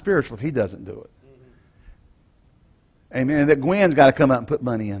he's not spiritual if he doesn't do it. Amen. And that Gwen's got to come up and put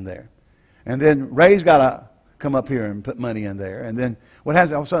money in there. And then Ray's got to come up here and put money in there. And then what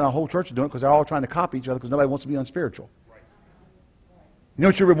happens, all of a sudden, our whole church is doing it because they're all trying to copy each other because nobody wants to be unspiritual. You know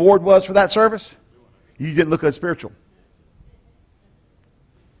what your reward was for that service? You didn't look unspiritual.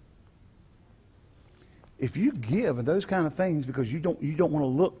 If you give and those kind of things because you don't want to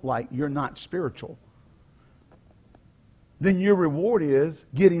look like you're not spiritual, then your reward is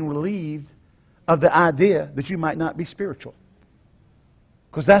getting relieved of the idea that you might not be spiritual.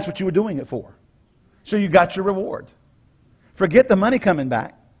 Because that's what you were doing it for. So you got your reward. Forget the money coming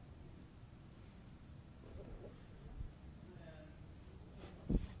back.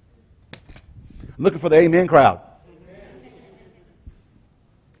 I'm looking for the amen crowd.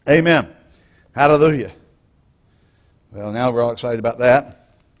 Amen. Hallelujah. Well, now we're all excited about that.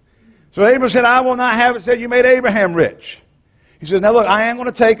 So Abraham said, I will not have it said you made Abraham rich. He says, now look, I am going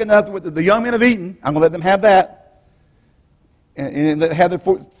to take enough with the young men of Eden. I'm going to let them have that. And have their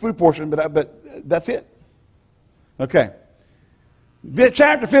food portion, but that's it. Okay.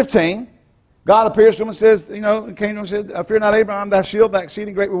 Chapter 15, God appears to him and says, came to him and said, fear not, Abraham, thy shield, thy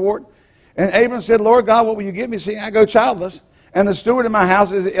exceeding great reward. And Abraham said, Lord God, what will you give me, seeing I go childless? And the steward in my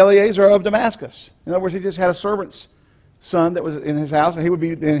house is Eliezer of Damascus. In other words, he just had a servant's son that was in his house, and he would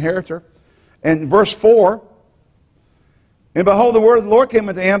be the inheritor. And verse 4, and behold, the word of the Lord came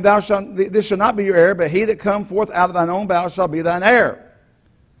unto him, this shall not be your heir, but he that come forth out of thine own bowels shall be thine heir.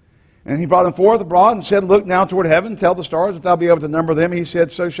 And he brought him forth abroad and said, look now toward heaven, tell the stars that thou be able to number them. He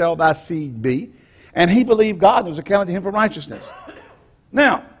said, so shall thy seed be. And he believed God, and it was accounted to him for righteousness.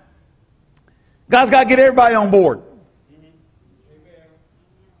 Now, God's got to get everybody on board.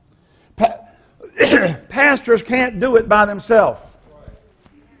 Pastors can't do it by themselves.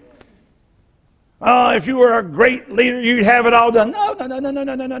 Oh, if you were a great leader, you'd have it all done. No.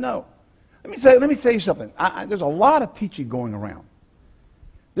 Let me say you something. There's a lot of teaching going around.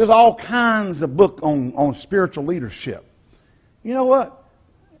 There's all kinds of books on spiritual leadership. You know what?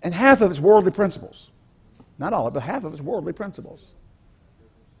 And half of it's worldly principles. Not all of it, but half of it's worldly principles.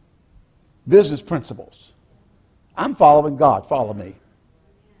 Business principles. I'm following God. Follow me.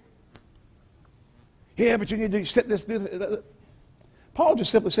 Yeah, but you need to sit this, do this. Paul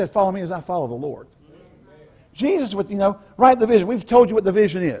just simply said, follow me as I follow the Lord. Jesus would, write the vision. We've told you what the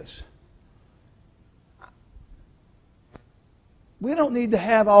vision is. We don't need to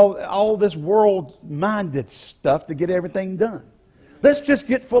have all this world-minded stuff to get everything done. Let's just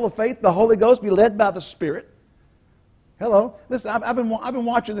get full of faith, the Holy Ghost, be led by the Spirit. Hello. Listen, I've been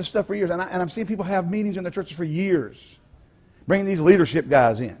watching this stuff for years, and I'm seeing people have meetings in the churches for years, bringing these leadership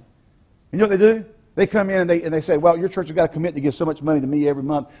guys in. You know what they do? They come in and they say, well, your church has got to commit to give so much money to me every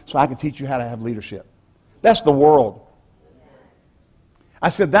month so I can teach you how to have leadership. That's the world. I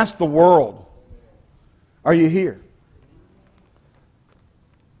said, that's the world. Are you here?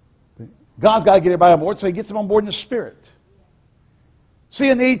 God's got to get everybody on board, so he gets them on board in the Spirit. See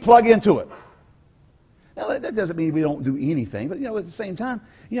a need, plug into it. Now, that doesn't mean we don't do anything, but at the same time,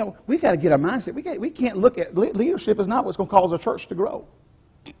 we've got to get our mindset. We can't look at leadership is not what's going to cause a church to grow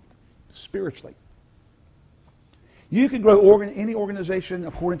spiritually. You can grow any organization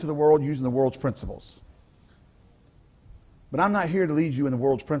according to the world using the world's principles. But I'm not here to lead you in the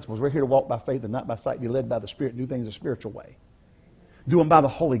world's principles. We're here to walk by faith and not by sight, be led by the Spirit, do things a spiritual way. Do them by the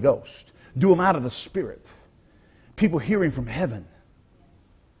Holy Ghost. Do them out of the Spirit. People hearing from heaven.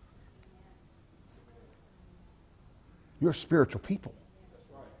 You're spiritual people.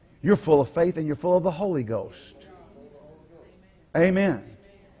 You're full of faith and you're full of the Holy Ghost. Amen.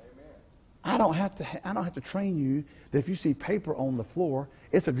 I don't have to train you that if you see paper on the floor,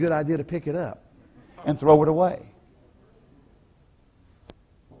 it's a good idea to pick it up and throw it away.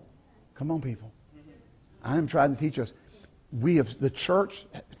 Come on, people. I am trying to teach us. The church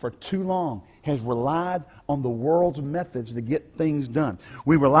for too long has relied on the world's methods to get things done.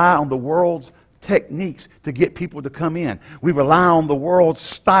 We rely on the world's techniques to get people to come in. We rely on the world's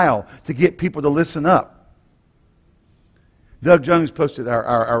style to get people to listen up. Doug Jones posted,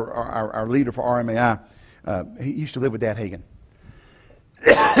 our leader for RMAI, he used to live with Dad Hagin.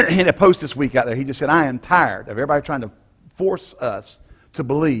 He had a post this week out there. He just said, I am tired of everybody trying to force us to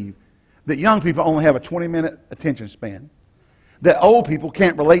believe that young people only have a 20-minute attention span, that old people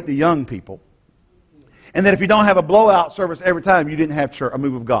can't relate to young people, and that if you don't have a blowout service every time, you didn't have a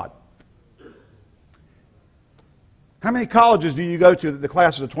move of God. How many colleges do you go to that the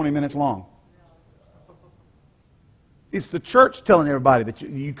classes are 20 minutes long? It's the church telling everybody that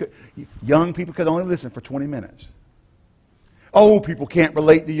young people could only listen for 20 minutes. Old people can't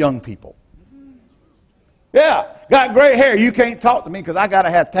relate to young people. Yeah, got gray hair. You can't talk to me because I got to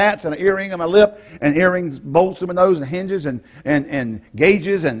have tats and an earring on my lip and earrings, bolts in my nose and hinges and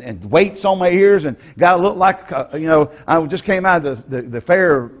gauges and weights on my ears and got to look like, I just came out of the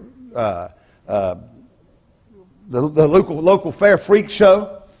fair, the local fair freak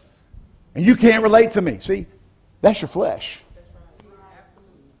show, and you can't relate to me. See, that's your flesh.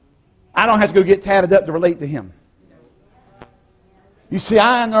 I don't have to go get tatted up to relate to him. You see,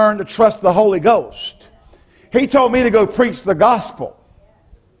 I learned to trust the Holy Ghost. He told me to go preach the gospel.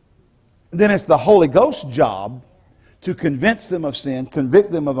 Then it's the Holy Ghost's job to convince them of sin,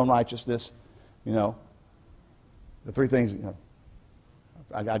 convict them of unrighteousness. The three things,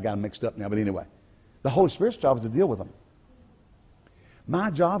 I got them mixed up now, but anyway. The Holy Spirit's job is to deal with them.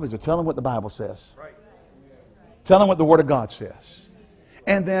 My job is to tell them what the Bible says. Right. Tell them what the Word of God says.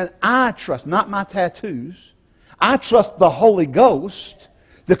 And then I trust, not my tattoos, I trust the Holy Ghost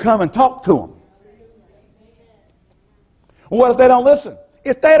to come and talk to them. Well, what if they don't listen?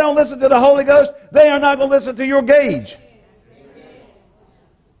 If they don't listen to the Holy Ghost, they are not going to listen to your gauge.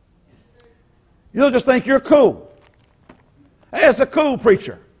 You'll just think you're cool. Hey, it's a cool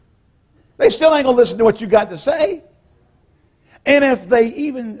preacher. They still ain't going to listen to what you got to say. And if they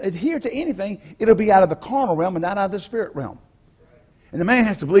even adhere to anything, it'll be out of the carnal realm and not out of the spirit realm. And the man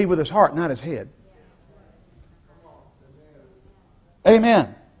has to believe with his heart, not his head.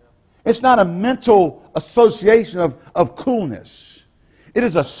 Amen. It's not a mental association of coolness. It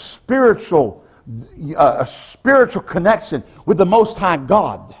is a spiritual connection with the Most High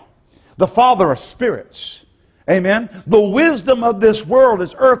God, the Father of spirits. Amen. The wisdom of this world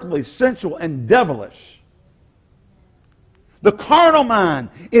is earthly, sensual, and devilish. The carnal mind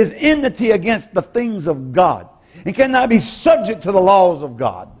is enmity against the things of God and cannot be subject to the laws of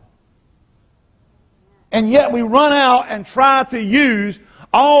God. And yet we run out and try to use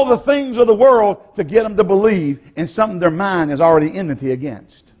all the things of the world to get them to believe in something their mind is already enmity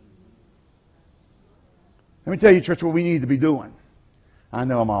against. Let me tell you, church, what we need to be doing. I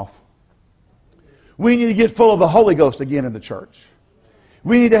know I'm off. We need to get full of the Holy Ghost again in the church.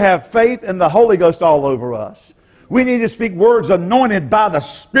 We need to have faith in the Holy Ghost all over us. We need to speak words anointed by the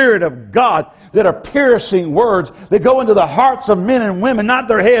Spirit of God that are piercing words that go into the hearts of men and women, not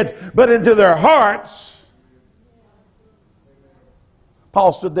their heads, but into their hearts.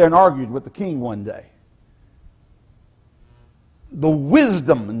 Paul stood there and argued with the king one day. The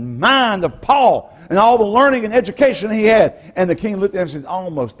wisdom and mind of Paul and all the learning and education he had. And the king looked at him and said,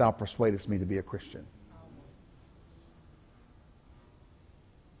 almost thou persuadest me to be a Christian.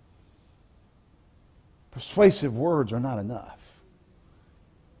 Persuasive words are not enough.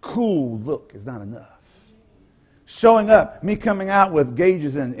 Cool look is not enough. Showing up, me coming out with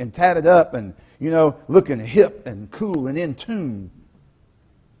gauges and tatted up and, looking hip and cool and in tune.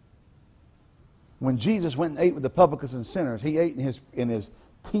 When Jesus went and ate with the publicans and sinners, he ate in his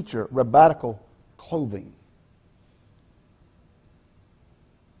teacher rabbinical clothing.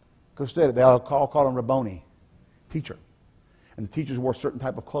 Go study it. They all call him Rabboni, teacher. And the teachers wore a certain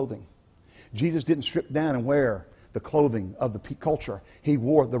type of clothing. Jesus didn't strip down and wear the clothing of the culture. He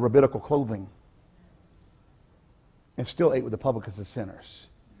wore the rabbinical clothing and still ate with the publicans and sinners.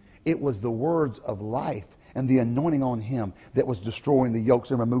 It was the words of life and the anointing on him that was destroying the yokes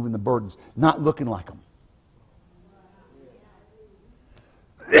and removing the burdens, not looking like them.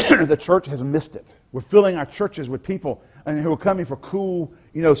 The church has missed it. We're filling our churches with people who are coming for cool,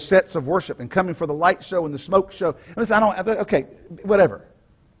 sets of worship and coming for the light show and the smoke show. And listen, okay, whatever.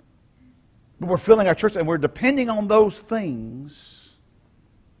 But we're filling our church and we're depending on those things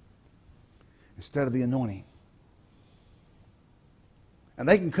instead of the anointing. And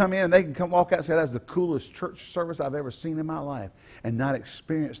they can come in and they can come walk out and say, that's the coolest church service I've ever seen in my life, and not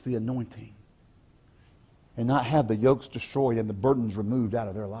experience the anointing and not have the yokes destroyed and the burdens removed out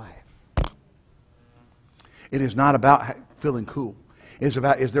of their life. It is not about feeling cool. It's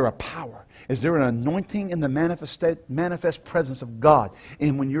about, is there a power? Is there an anointing in the manifest presence of God?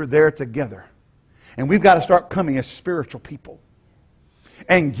 And when you're there together. And we've got to start coming as spiritual people.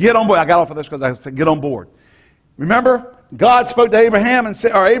 And get on board. I got off of this because I said get on board. Remember, God spoke to Abraham and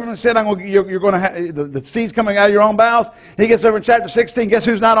said, you're going to have the seeds coming out of your own bowels. He gets over in chapter 16. Guess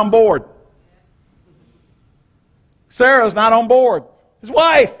who's not on board? Sarah's not on board. His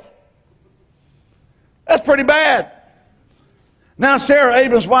wife. That's pretty bad. Now Sarah,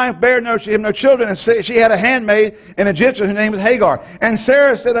 Abram's wife, bare no children, and she had a handmaid, an Egyptian, whose name was Hagar. And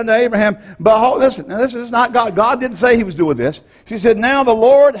Sarah said unto Abraham, behold, listen, now this is not God. God didn't say he was doing this. She said, now the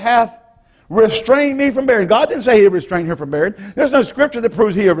Lord hath restrained me from bearing. God didn't say he restrained her from bearing. There's no scripture that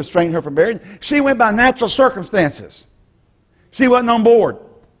proves he restrained her from bearing. She went by natural circumstances. She wasn't on board.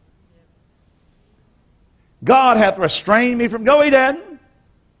 God hath restrained me from... No, he didn't.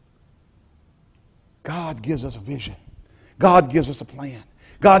 God gives us a vision. God gives us a plan.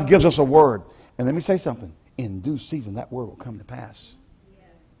 God gives us a word. And let me say something. In due season, that word will come to pass.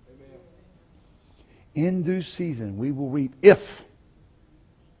 In due season, we will reap if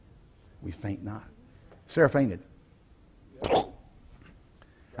we faint not. Sarah fainted.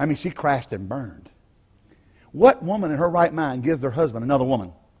 I mean, she crashed and burned. What woman in her right mind gives their husband another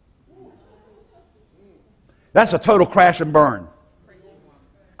woman? That's a total crash and burn.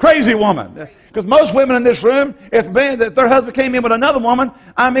 Crazy woman. Because most women in this room, if their husband came in with another woman,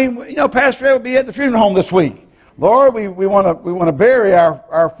 Pastor Ed would be at the funeral home this week. Lord, we want to bury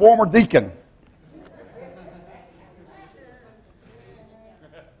our former deacon.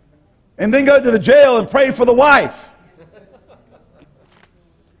 And then go to the jail and pray for the wife.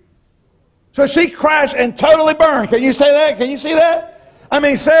 So she crashed and totally burned. Can you say that? Can you see that? I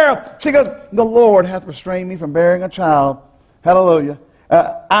mean, Sarah, she goes, the Lord hath restrained me from bearing a child. Hallelujah.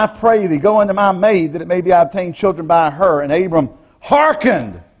 I pray thee, go unto my maid, that it may be I obtain children by her. And Abram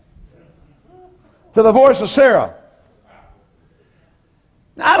hearkened to the voice of Sarah.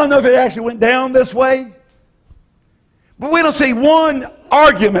 Now, I don't know if it actually went down this way, but we don't see one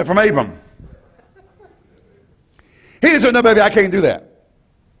argument from Abram. He didn't say, no, baby, I can't do that.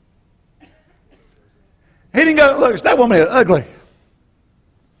 He didn't go, look, that woman is ugly.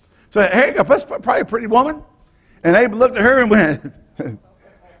 So, here you go, that's probably a pretty woman. And Abram looked at her and went,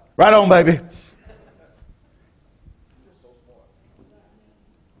 right on, baby.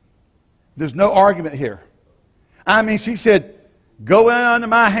 There's no argument here. I mean, she said, go in unto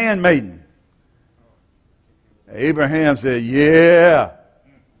my handmaiden. Abraham said, yeah.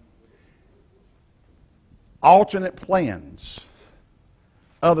 Alternate plans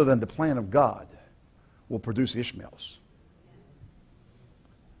other than the plan of God will produce Ishmaels.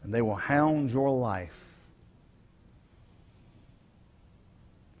 And they will hound your life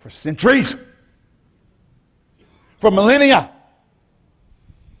for centuries, for millennia.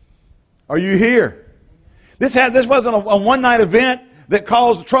 Are you here? This wasn't a one-night event that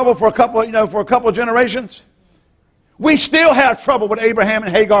caused trouble for a couple of generations. We still have trouble with Abraham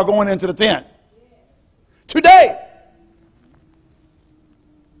and Hagar going into the tent today.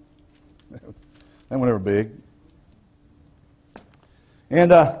 They were never big.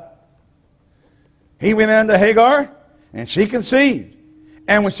 And he went into Hagar, and she conceived.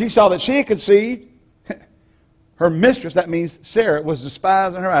 And when she saw that she had conceived, her mistress, that means Sarah, was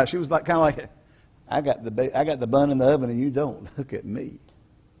despised in her eyes. She was kind of like, I got the bun in the oven and you don't. Look at me.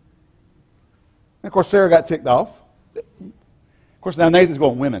 And of course, Sarah got ticked off. Of course, now Nathan's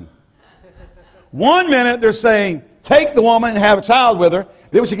going, women. 1 minute they're saying, take the woman and have a child with her.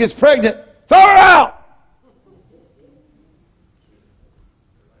 Then when she gets pregnant, throw her out.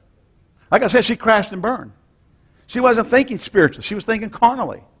 Like I said, she crashed and burned. She wasn't thinking spiritually. She was thinking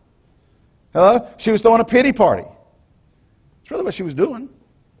carnally. Hello? She was throwing a pity party. That's really what she was doing.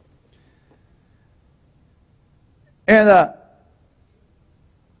 And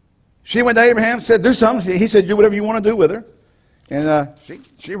she went to Abraham and said, do something. He said, do whatever you want to do with her. And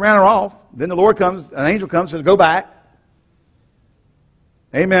she ran her off. Then the Lord comes, an angel comes and says, go back.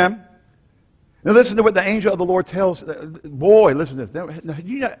 Amen. Now listen to what the angel of the Lord tells. Boy, listen to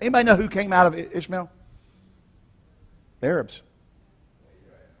this. Anybody know who came out of Ishmael? The Arabs.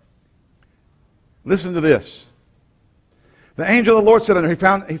 Listen to this. The angel of the Lord said unto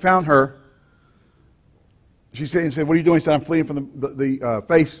her, he found her. She said, what are you doing? He said, I'm fleeing from the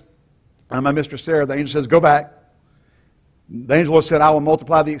face of my mistress Sarah. The angel says, go back. The angel of the Lord said, I will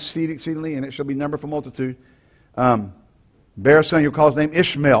multiply thee exceedingly, and it shall be numbered for multitude. Bear a son, you'll call his name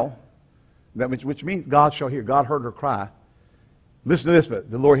Ishmael, which means God shall hear. God heard her cry. Listen to this, but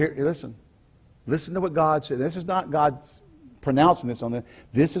the Lord hear. Listen. Listen to what God said. This is not God pronouncing this on them.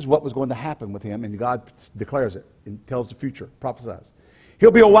 This is what was going to happen with him, and God declares it and tells the future, prophesies. He'll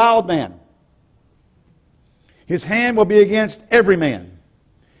be a wild man. His hand will be against every man,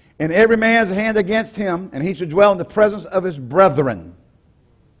 and every man's hand against him, and he shall dwell in the presence of his brethren.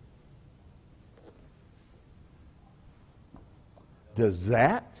 Does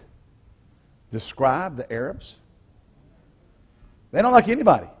that describe the Arabs? They don't like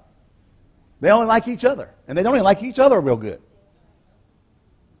anybody. They only like each other. And they don't even like each other real good.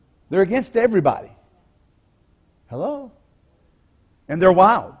 They're against everybody. Hello? And they're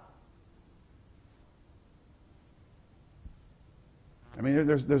wild. I mean,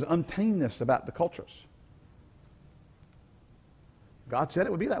 there's untamedness about the cultures. God said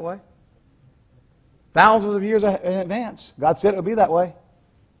it would be that way. Thousands of years in advance, God said it would be that way.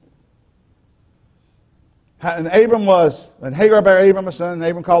 And Hagar bare Abram a son, and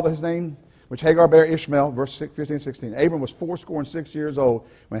Abram called his name, which Hagar bare Ishmael, verse 15 and 16. Abram was 86 years old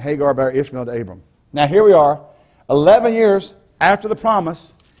when Hagar bare Ishmael to Abram. Now here we are, 11 years after the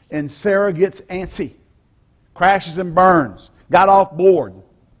promise, and Sarah gets antsy, crashes and burns, got off board.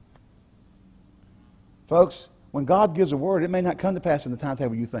 Folks, when God gives a word, it may not come to pass in the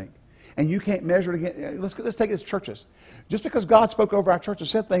timetable you think. And you can't measure it again. Let's take it as churches. Just because God spoke over our church and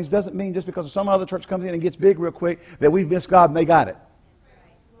said things doesn't mean just because some other church comes in and gets big real quick that we've missed God and they got it.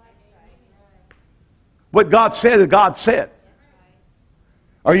 What God said is God said.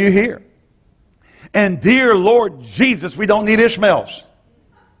 Are you here? And dear Lord Jesus, we don't need Ishmaels.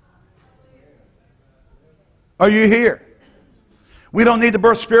 Are you here? We don't need to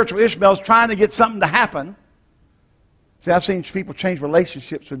birth spiritual Ishmaels trying to get something to happen. See, I've seen people change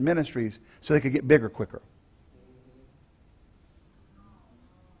relationships with ministries so they could get bigger quicker.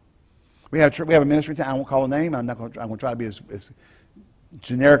 We have a ministry town. I won't call a name. I'm going to try to be as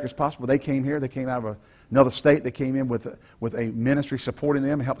generic as possible. They came here. They came out of another state. They came in with a ministry supporting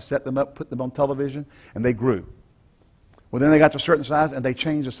them, helped set them up, put them on television, and they grew. Well, then they got to a certain size, and they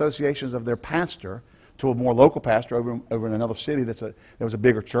changed associations of their pastor to a more local pastor over in another city that was a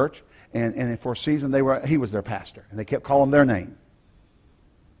bigger church. And for a season, he was their pastor. And they kept calling their name.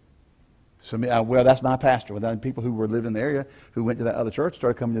 So, well, that's my pastor. Well, then people who were living in the area who went to that other church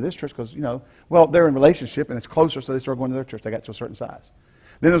started coming to this church because, they're in relationship and it's closer, so they started going to their church. They got to a certain size.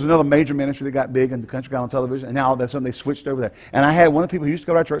 Then there was another major ministry that got big in the country, got on television, and now all of a sudden they switched over there. And I had one of the people who used to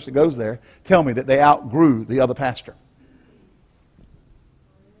go to our church that goes there tell me that they outgrew the other pastor.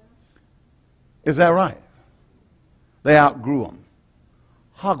 Is that right? They outgrew them.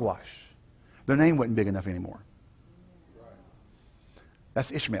 Hogwash. Their name wasn't big enough anymore.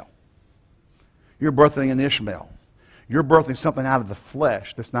 That's Ishmael. You're birthing an Ishmael. You're birthing something out of the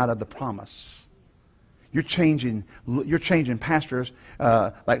flesh that's not of the promise. You're changing pastors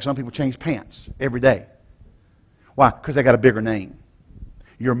like some people change pants every day. Why? Because they got a bigger name.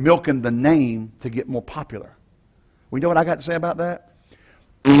 You're milking the name to get more popular. Well, you know what I got to say about that?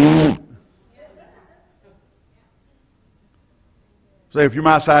 So if you're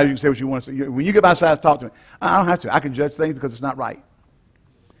my size, you can say what you want to say. When you get my size, talk to me. I don't have to. I can judge things because it's not right.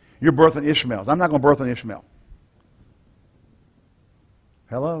 You're birthing Ishmaels. I'm not going to birth an Ishmael.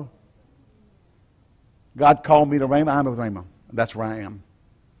 Hello? God called me to Rhema. I'm with Rhema. That's where I am.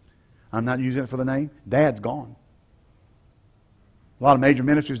 I'm not using it for the name. Dad's gone. A lot of major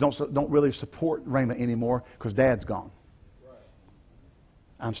ministries don't really support Rhema anymore because Dad's gone.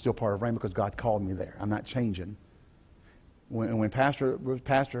 I'm still part of Rhema because God called me there. I'm not changing. when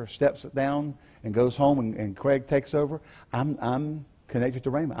pastor steps down and goes home and Craig takes over, I'm connected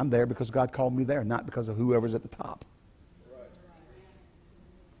to Rhema. I'm there because God called me there, not because of whoever's at the top.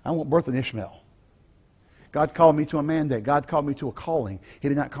 I won't birth an Ishmael. God called me to a mandate. God called me to a calling. He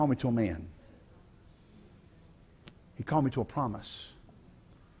did not call me to a man. He called me to a promise.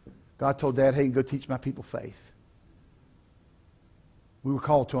 God told Dad, hey, go teach my people faith. We were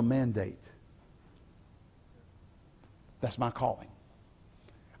called to a mandate. That's my calling.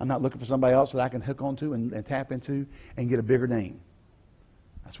 I'm not looking for somebody else that I can hook onto and tap into and get a bigger name.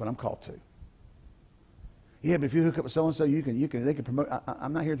 That's what I'm called to. Yeah, but if you hook up with so-and-so, they can promote.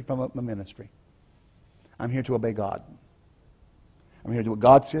 I'm not here to promote my ministry. I'm here to obey God. I'm here to do what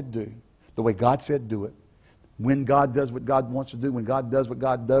God said do, the way God said do it. When God does what God wants to do, when God does what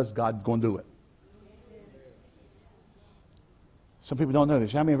God does, God's going to do it. Some people don't know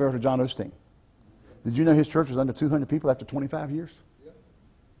this. How many have ever heard of John Osteen? Did you know his church was under 200 people after 25 years?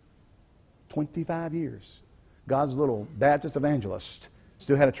 25 years. God's little Baptist evangelist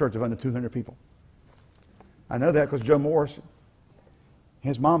still had a church of under 200 people. I know that because Joe Morris,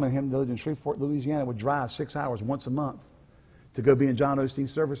 his mom and him lived in Shreveport, Louisiana, would drive 6 hours once a month to go be in John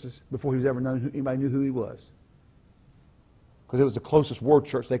Osteen's services before he was ever known, anybody knew who he was. Because it was the closest word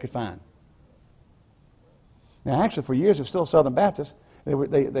church they could find. Now, actually, for years, it was still Southern Baptist.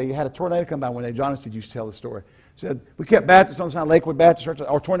 They had a tornado come by one day. John Osteen used to tell the story. Said, we kept Baptist on the sign, Lakewood Baptist Church.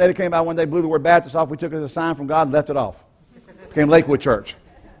 Our tornado came by one day, blew the word Baptist off. We took it as a sign from God and left it off. Became Lakewood Church.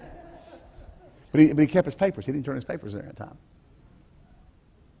 But he kept his papers. He didn't turn his papers in at that time.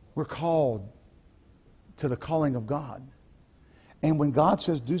 We're called to the calling of God. And when God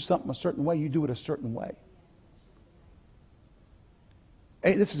says do something a certain way, you do it a certain way.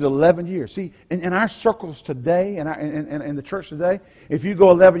 Hey, this is 11 years. See, in our circles today, in the church today, if you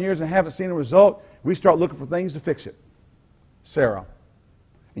go 11 years and haven't seen a result, we start looking for things to fix it. Sarah.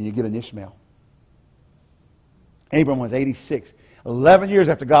 And you get an Ishmael. Abram was 86. 11 years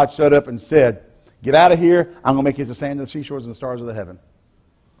after God showed up and said, get out of here. I'm going to make you as the sand of the seashores and the stars of the heaven.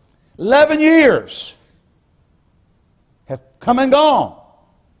 11 years have come and gone.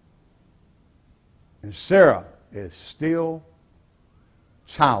 And Sarah is still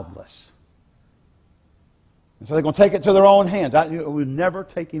childless. And so they're going to take it to their own hands. We never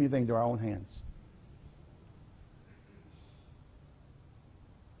take anything to our own hands.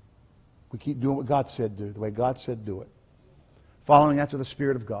 We keep doing what God said do, the way God said do it. Following after the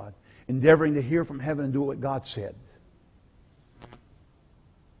Spirit of God. Endeavoring to hear from heaven and do what God said.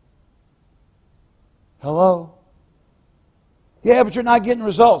 Hello? Yeah, but you're not getting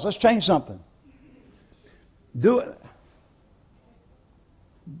results. Let's change something. Do it.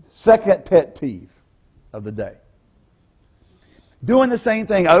 Second pet peeve of the day. Doing the same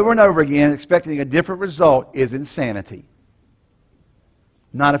thing over and over again, expecting a different result, is insanity.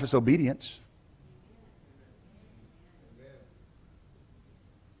 Not if it's obedience.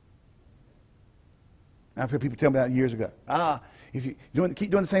 I've heard people tell me that years ago. If you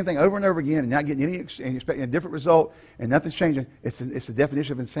keep doing the same thing over and over again and not getting any, and you're expecting a different result and nothing's changing, it's the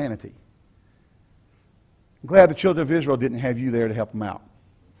definition of insanity. I'm glad the children of Israel didn't have you there to help them out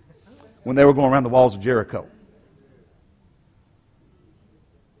when they were going around the walls of Jericho.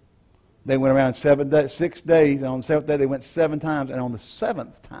 They went around 6 days, and on the seventh day they went 7 times, and on the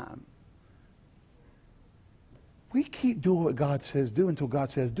 7th time, we keep doing what God says do until God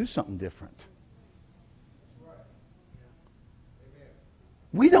says do something different.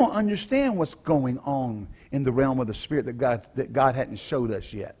 We don't understand what's going on in the realm of the Spirit that God hadn't showed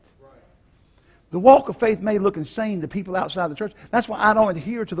us yet. The walk of faith may look insane to people outside the church. That's why I don't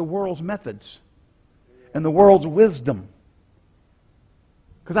adhere to the world's methods and the world's wisdom.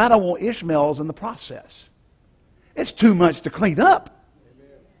 Because I don't want Ishmaels in the process. It's too much to clean up.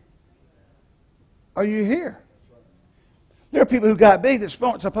 Are you here? There are people who got big that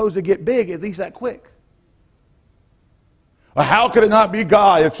weren't supposed to get big at least that quick. Well, how could it not be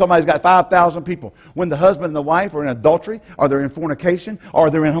God if somebody's got 5,000 people? When the husband and the wife are in adultery, or they're in fornication, or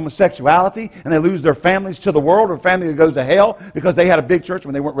they're in homosexuality, and they lose their families to the world, or family that goes to hell because they had a big church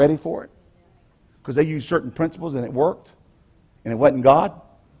when they weren't ready for it. Because they used certain principles and it worked, and it wasn't God.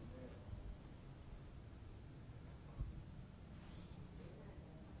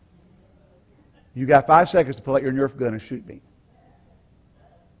 You got 5 seconds to pull out your Nerf gun and shoot me.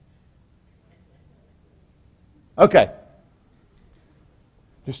 Okay.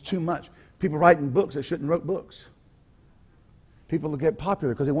 There's too much. People writing books that shouldn't write books. People get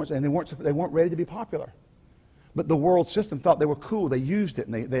popular because they weren't ready to be popular. But the world system thought they were cool. They used it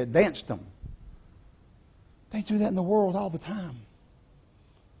and they advanced them. They do that in the world all the time.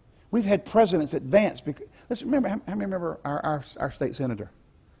 We've had presidents advance. Let's remember, how many remember our state senator?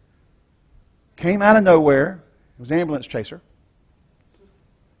 Came out of nowhere. He was an ambulance chaser.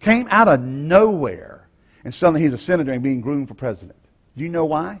 Came out of nowhere. And suddenly he's a senator and being groomed for president. Do you know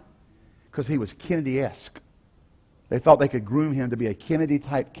why? Because he was Kennedy-esque. They thought they could groom him to be a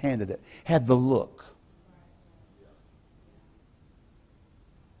Kennedy-type candidate. Had the look.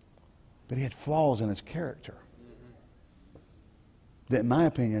 But he had flaws in his character that, in my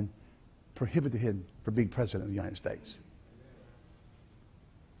opinion, prohibited him from being president of the United States.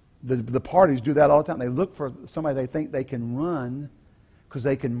 The parties do that all the time. They look for somebody they think they can run because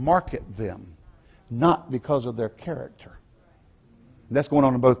they can market them, not because of their character. And that's going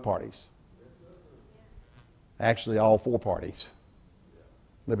on in both parties. Actually, all four parties.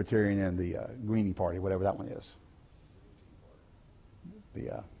 Libertarian and the Greenie Party, whatever that one is.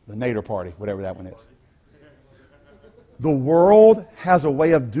 The Nader Party, whatever that one is. The world has a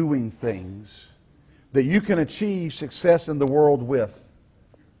way of doing things that you can achieve success in the world with.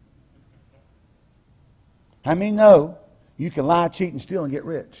 How many know you can lie, cheat, and steal and get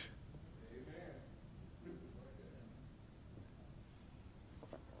rich?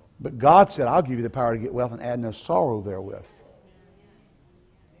 But God said, I'll give you the power to get wealth and add no sorrow therewith.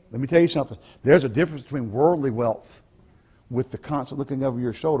 Let me tell you something. There's a difference between worldly wealth with the constant looking over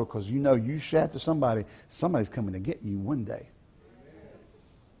your shoulder, because you know you shout to somebody, somebody's coming to get you one day.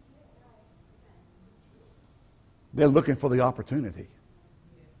 They're looking for the opportunity.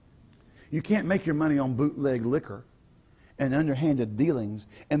 You can't make your money on bootleg liquor and underhanded dealings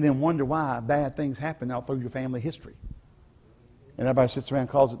and then wonder why bad things happen out through your family history. And everybody sits around and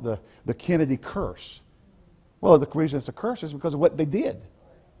calls it the Kennedy curse. Well, the reason it's a curse is because of what they did.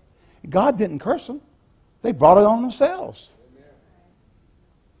 God didn't curse them. They brought it on themselves.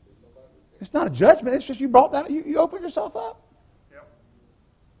 It's not a judgment. It's just you brought that. You opened yourself up. Yep.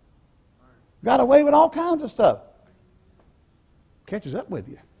 Got away with all kinds of stuff. Catches up with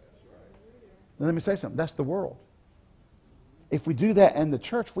you. Now, let me say something. That's the world. If we do that in the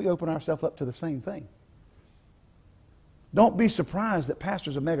church, we open ourselves up to the same thing. Don't be surprised that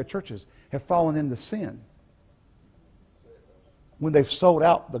pastors of mega churches have fallen into sin when they've sold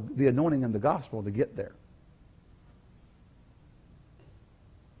out the anointing and the gospel to get there.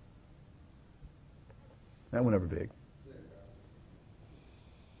 That went over big.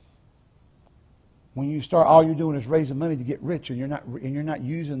 When you start, all you're doing is raising money to get rich, and you're not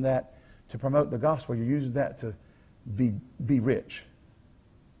using that to promote the gospel. You're using that to be rich.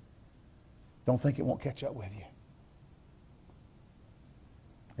 Don't think it won't catch up with you.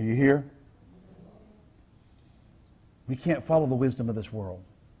 Are you here? We can't follow the wisdom of this world.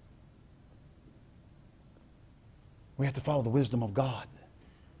 We have to follow the wisdom of God.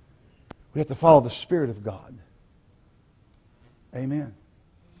 We have to follow the Spirit of God. Amen.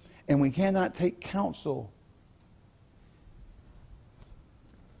 And we cannot take counsel.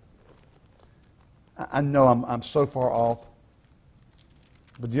 I know I'm so far off,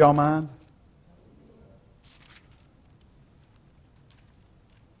 but do y'all mind?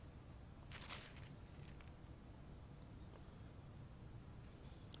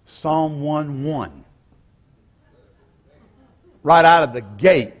 Psalm 1:1. Right out of the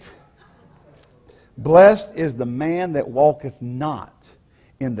gate. Blessed is the man that walketh not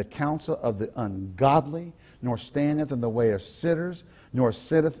in the counsel of the ungodly, nor standeth in the way of sinners, nor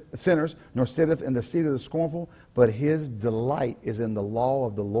sitteth in the seat of the scornful, but his delight is in the law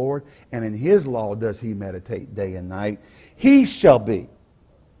of the Lord, and in his law does he meditate day and night. He shall be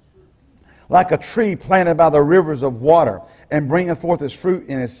like a tree planted by the rivers of water, and bringeth forth his fruit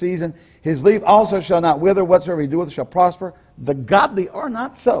in his season. His leaf also shall not wither, whatsoever he doeth shall prosper. The godly are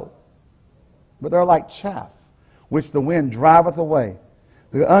not so, but they're like chaff, which the wind driveth away.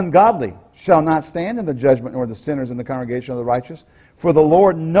 The ungodly shall not stand in the judgment, nor the sinners in the congregation of the righteous. For the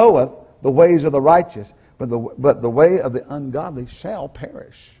Lord knoweth the ways of the righteous, but the way of the ungodly shall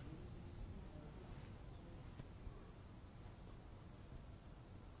perish.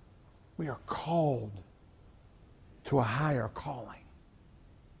 We are called to a higher calling.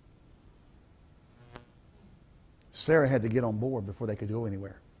 Sarah had to get on board before they could go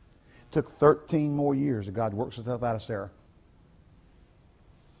anywhere. It took 13 more years that God worked himself out of Sarah.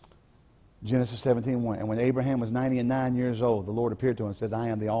 Genesis 17:1. And when Abraham was 99 years old, the Lord appeared to him and says, I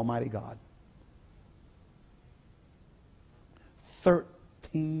am the Almighty God.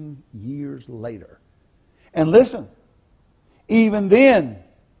 13 years later. And listen, even then,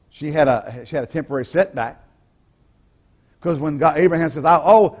 she had a temporary setback. Because when Abraham says,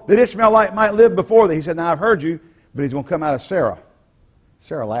 that Ishmaelite might live before thee, he said, now I've heard you, but he's going to come out of Sarah.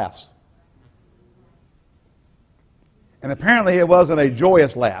 Sarah laughs. And apparently it wasn't a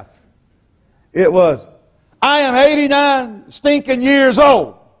joyous laugh. It was, I am 89 stinking years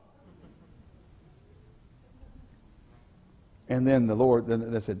old. And then the Lord,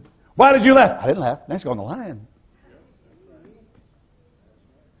 then they said, why did you laugh? I didn't laugh. Next on the line.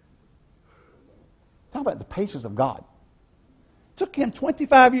 Talk about the patience of God. It took him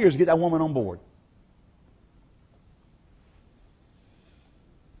 25 years to get that woman on board.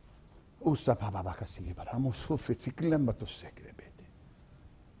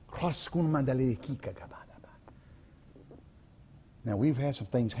 Now, we've had some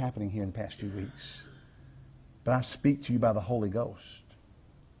things happening here in the past few weeks. But I speak to you by the Holy Ghost.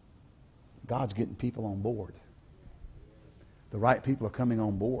 God's getting people on board. The right people are coming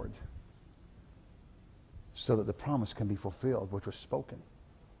on board so that the promise can be fulfilled, which was spoken.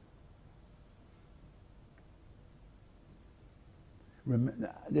 Remember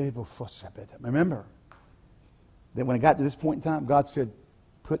that when it got to this point in time, God said,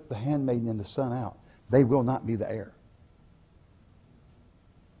 put the handmaiden and the son out. They will not be the heir.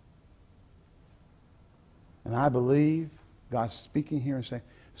 And I believe God's speaking here and saying,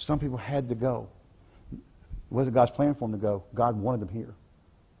 some people had to go. It wasn't God's plan for them to go. God wanted them here.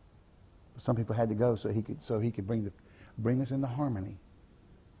 But some people had to go so he could bring us into harmony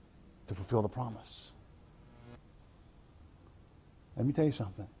to fulfill the promise. Let me tell you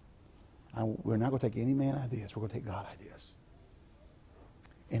something. We're not going to take any man ideas. We're going to take God ideas.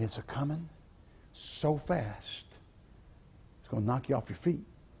 And it's a coming so fast, it's going to knock you off your feet.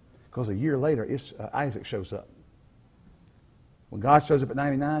 Because a year later, Isaac shows up. When God shows up at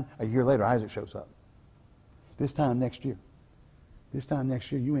 99, a year later, Isaac shows up. This time next year,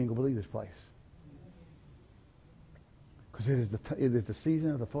 you ain't going to believe this place. Because it is the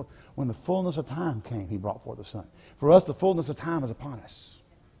season of when the fullness of time came, he brought forth the Son. For us, the fullness of time is upon us.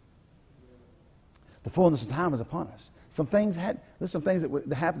 The fullness of time is upon us. There's some things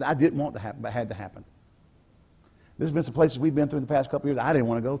that happened that I didn't want to happen, but had to happen. There's been some places we've been through in the past couple of years I didn't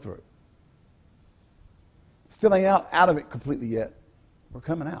want to go through. Still ain't out of it completely yet. We're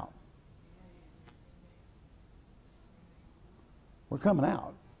coming out. We're coming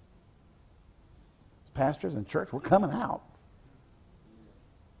out. As pastors and church, we're coming out.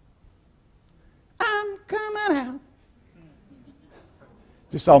 I'm coming out.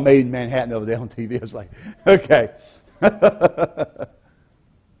 Just saw Made in Manhattan over there on TV. I was like, okay.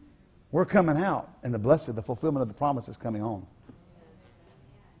 We're coming out, and the fulfillment of the promise is coming on.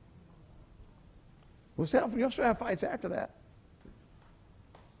 You'll still have fights after that.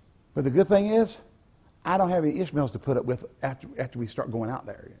 But the good thing is, I don't have any Ishmaels to put up with after we start going out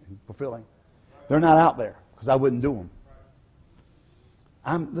there and fulfilling. They're not out there, because I wouldn't do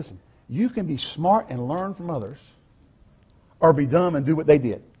them. Listen, you can be smart and learn from others, or be dumb and do what they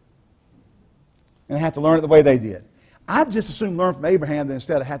did. And have to learn it the way they did. I'd just as soon learn from Abraham than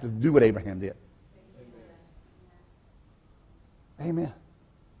instead of have to do what Abraham did. Amen.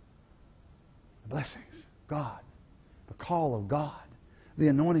 The blessings, God, the call of God, the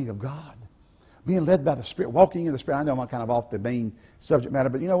anointing of God, being led by the Spirit, walking in the Spirit. I know I'm kind of off the main subject matter,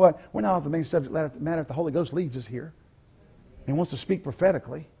 but you know what? We're not off the main subject matter if the Holy Ghost leads us here and wants to speak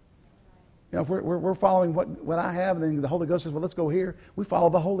prophetically. You know, if we're following what I have, and then the Holy Ghost says, well, let's go here. We follow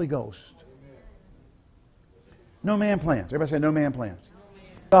the Holy Ghost. No man plans. Everybody say no man plans.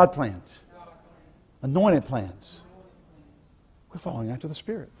 God plans. Anointed plans. We're following after the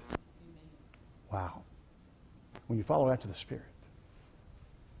Spirit. Wow. When you follow after the Spirit.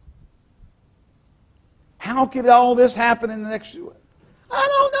 How could all this happen in the next year? I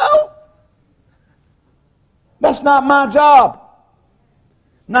don't know. That's not my job.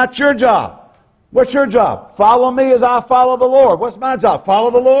 Not your job. What's your job? Follow me as I follow the Lord. What's my job?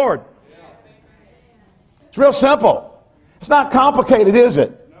 Follow the Lord. It's real simple. It's not complicated, is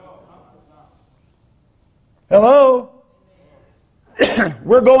it? Hello?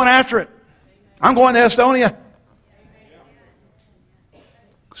 We're going after it. I'm going to Estonia.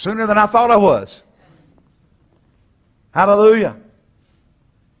 Sooner than I thought I was. Hallelujah.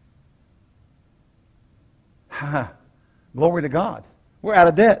 Glory to God. We're out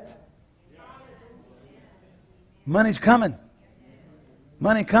of debt. Money's coming.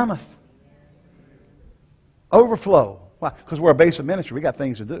 Money cometh. Overflow. Why? Because we're a base of ministry. We got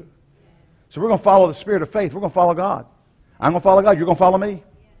things to do. So we're going to follow the spirit of faith. We're going to follow God. I'm going to follow God. You're going to follow me.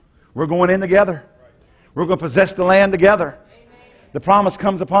 We're going in together. We're going to possess the land together. The promise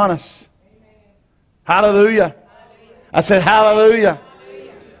comes upon us. Hallelujah. I said hallelujah.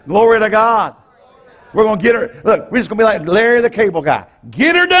 Glory to God. We're going to get her. Look, we're just going to be like Larry the Cable Guy.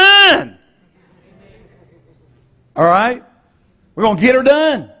 Get her done. All right? We're going to get her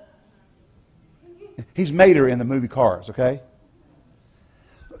done. He's made her in the movie Cars, okay?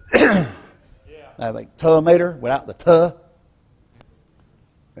 like Terminator without the tuh.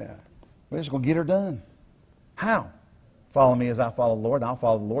 Yeah. We're just going to get her done. How? Follow me as I follow the Lord, and I'll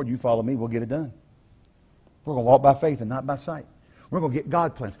follow the Lord. You follow me, we'll get it done. We're going to walk by faith and not by sight. We're going to get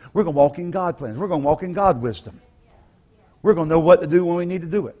God plans. We're going to walk in God plans. We're going to walk in God wisdom. We're going to know what to do when we need to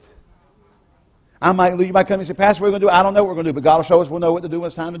do it. You might come and say, Pastor, what are we going to do? I don't know what we're going to do, but God will show us. We'll know what to do when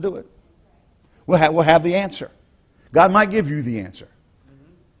it's time to do it. We'll have the answer. God might give you the answer.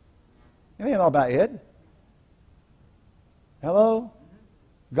 It ain't all about Ed. Hello?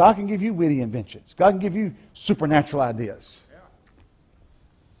 God can give you witty inventions. God can give you supernatural ideas.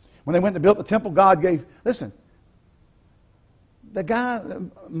 When they went to build the temple, God gave, listen, the guy,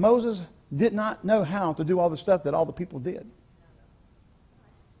 Moses, did not know how to do all the stuff that all the people did.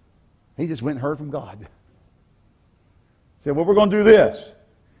 He just went and heard from God. He said, well, we're going to do this.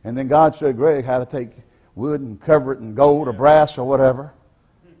 And then God showed Greg how to take wood and cover it in gold or brass or whatever.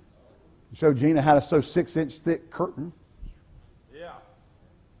 He showed Gina how to sew 6-inch thick curtain. Yeah.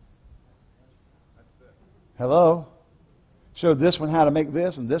 That's the... Hello? Showed this one how to make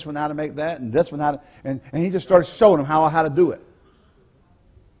this, and this one how to make that, and this one how to... And he just started showing them how to do it.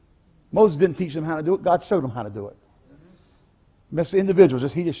 Moses didn't teach them how to do it. God showed them how to do it. Most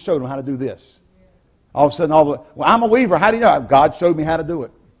individuals, he just showed them how to do this. All of a sudden, well, I'm a weaver. How do you know? God showed me how to do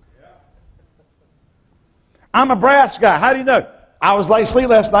it. I'm a brass guy. How do you know? I was late asleep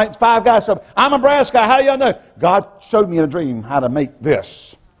last night. 5 guys showed me. I'm a brass guy. How do y'all know? God showed me in a dream how to make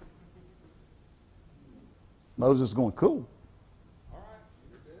this. Moses is going, cool.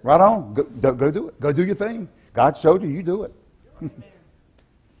 Right on. Go do it. Go do your thing. God showed you. You do it.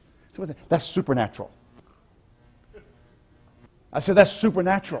 So that's supernatural. I said that's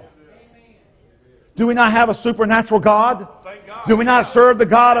supernatural. Do we not have a supernatural God? Do we not serve the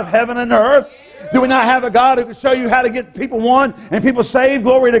God of heaven and earth? Do we not have a God who can show you how to get people won and people saved?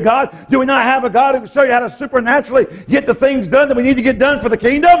 Glory to God. Do we not have a God who can show you how to supernaturally get the things done that we need to get done for the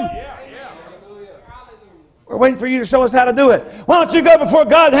kingdom? We're waiting for you to show us how to do it. Why don't you go before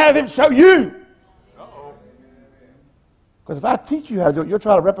God and have Him show you? Because if I teach you how to do it, you'll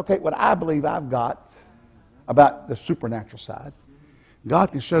try to replicate what I believe I've got about the supernatural side.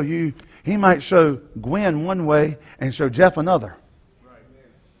 God can show you. He might show Gwen one way and show Jeff another.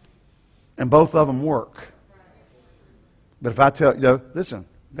 And both of them work. But if I tell you, listen,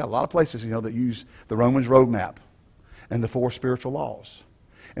 we've got a lot of places, that use the Romans roadmap and the 4 spiritual laws.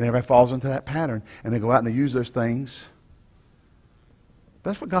 And everybody falls into that pattern. And they go out and they use those things.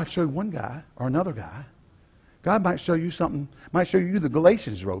 But that's what God showed one guy or another guy. God might show you something, might show you the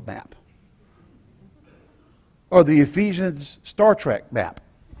Galatians roadmap. Or the Ephesians Star Trek map.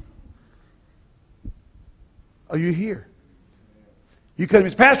 Are you here? You couldn't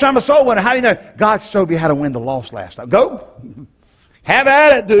be, Pastor, I'm a soul winner. How do you know? God showed me how to win the lost last time. Go. Have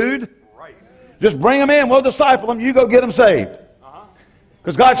at it, dude. Right. Just bring them in. We'll disciple them. You go get them saved.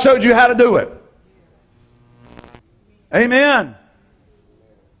 Because God showed you how to do it. Amen.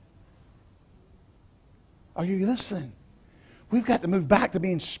 Are you listening? We've got to move back to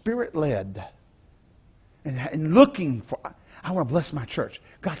being Spirit-led. And looking for, I want to bless my church.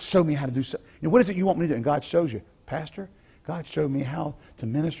 God showed me how to do so. What is it you want me to do? And God shows you. Pastor, God showed me how to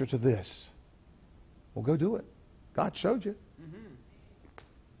minister to this. Well, go do it. God showed you.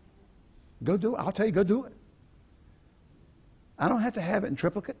 Go do it. I'll tell you, go do it. I don't have to have it in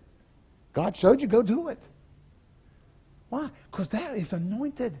triplicate. God showed you, go do it. Why? Because that is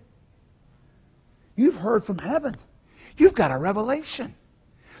anointed. You've heard from heaven. You've got a revelation.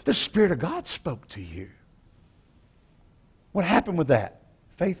 The Spirit of God spoke to you. What happened with that?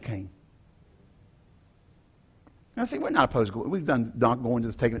 Faith came. Now, see, we're not opposed to it. We've done going to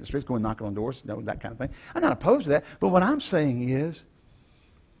the, taking it to the streets, going knocking on doors, that kind of thing. I'm not opposed to that. But what I'm saying is,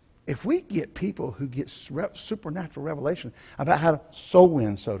 if we get people who get supernatural revelation about how to soul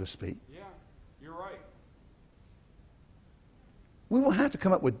win, so to speak. Yeah, you're right. We won't have to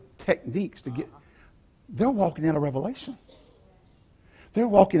come up with techniques to get. They're walking in a revelation. They're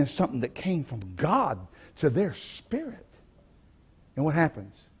walking in something that came from God to their spirit. And what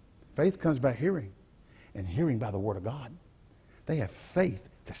happens? Faith comes by hearing, and hearing by the Word of God. They have faith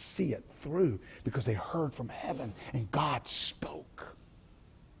to see it through because they heard from heaven and God spoke.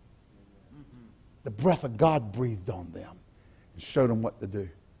 The breath of God breathed on them and showed them what to do.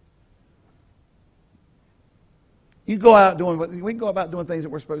 We can go about doing things that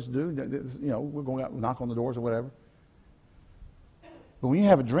we're supposed to do. We're going out and knock on the doors or whatever. But when you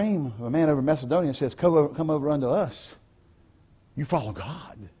have a dream of a man over Macedonia says, come over unto us, you follow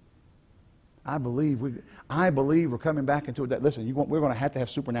God. I believe we're coming back into it. Listen, we're going to have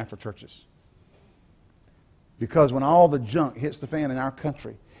supernatural churches. Because when all the junk hits the fan in our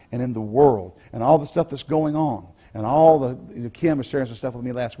country, and in the world and all the stuff that's going on and all the Kim was sharing some stuff with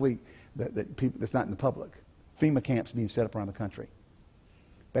me last week that people, that's not in the public. FEMA camps being set up around the country.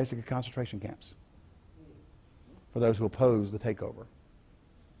 Basically concentration camps for those who oppose the takeover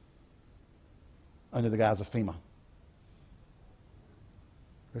under the guise of FEMA.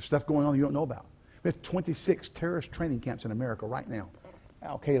 There's stuff going on you don't know about. We have 26 terrorist training camps in America right now.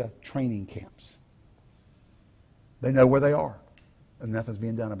 Al-Qaeda training camps. They know where they are, and nothing's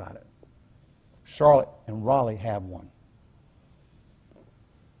being done about it. Charlotte and Raleigh have one.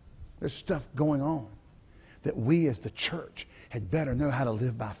 There's stuff going on that we as the church had better know how to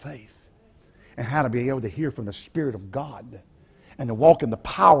live by faith and how to be able to hear from the Spirit of God and to walk in the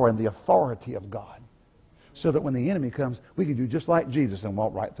power and the authority of God so that when the enemy comes, we can do just like Jesus and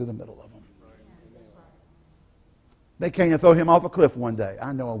walk right through the middle of them. They came and throw him off a cliff one day.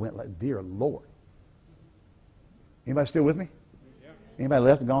 I know I went like, dear Lord. Anybody still with me? Anybody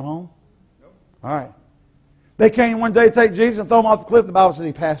left and gone home? Nope. All right. They came one day to take Jesus and throw him off the cliff. The Bible says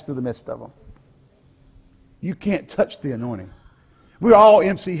he passed through the midst of them. You can't touch the anointing. We're all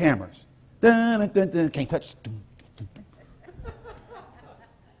MC Hammers. Dun, dun, dun, can't touch.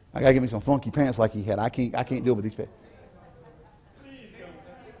 I gotta get me some funky pants like he had. I can't deal with these pants.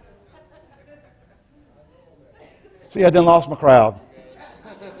 See, I done lost my crowd.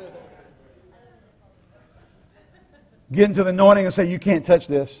 Get into the anointing and say, you can't touch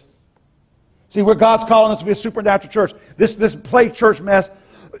this. See, where God's calling us to be a supernatural church, this play church mess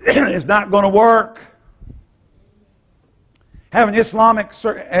is not going to work. Having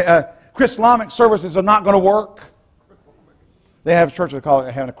Christ-Islamic services are not going to work. They have a church that call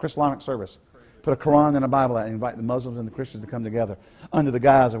it having a Christ-Islamic service. Put a Quran and a Bible out and invite the Muslims and the Christians to come together under the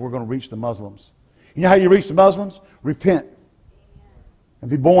guise that we're going to reach the Muslims. You know how you reach the Muslims? Repent and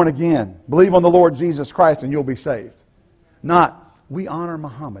be born again. Believe on the Lord Jesus Christ and you'll be saved. Not, we honor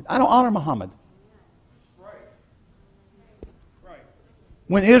Muhammad. I don't honor Muhammad.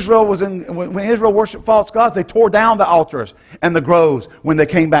 When Israel worshipped false gods, they tore down the altars and the groves when they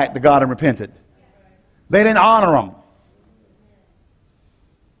came back to God and repented. They didn't honor them.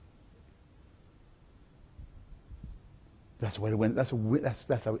 That's a way to win.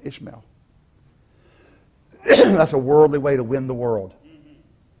 That's how Ishmael. That's a worldly way to win the world.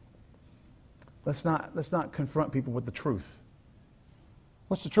 Let's not confront people with the truth.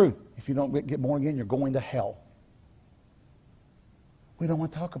 What's the truth? If you don't get born again, you're going to hell. We don't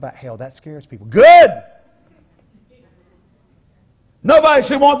want to talk about hell. That scares people. Good! Nobody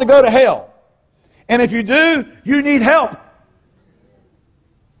should want to go to hell. And if you do, you need help.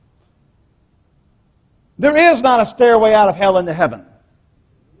 There is not a stairway out of hell into heaven.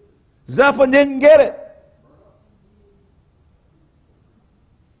 Zeppelin didn't get it.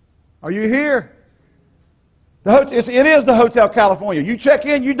 Are you here? It is the Hotel California. You check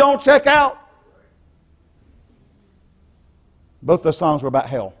in, you don't check out. Both those songs were about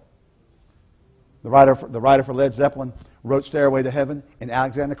hell. The writer for Led Zeppelin wrote Stairway to Heaven in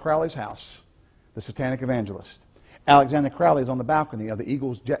Alexander Crowley's house, the satanic evangelist. Alexander Crowley is on the balcony of the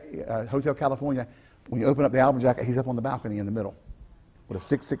Eagles Hotel California. When you open up the album jacket, he's up on the balcony in the middle with a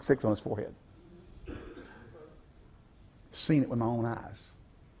 666 on his forehead. Seen it with my own eyes.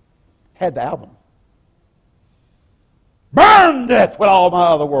 Had the album. Burned it with all my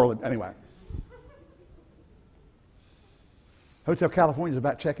other world. Anyway. Hotel California is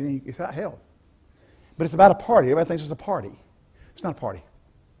about checking in. It's about hell. But it's about a party. Everybody thinks it's a party. It's not a party.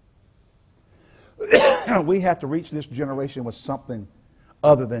 We have to reach this generation with something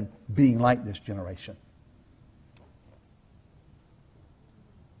other than being like this generation.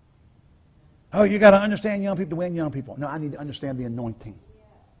 Oh, you got to understand young people to win young people. No, I need to understand the anointing.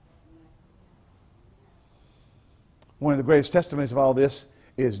 One of the greatest testimonies of all this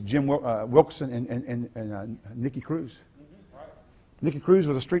is Jim Wilkerson and Nicky Cruz. Right. Nicky Cruz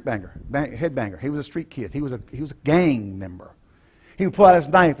was a street headbanger. He was a street kid. He was a gang member. He would pull out his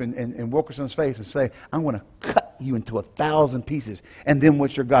knife in Wilkerson's face and say, I'm going to cut you into 1,000 pieces. And then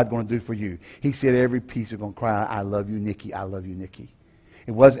what's your God going to do for you? He said every piece is going to cry, I love you, Nicky. I love you, Nicky.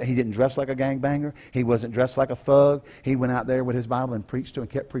 He didn't dress like a gangbanger. He wasn't dressed like a thug. He went out there with his Bible and preached to him,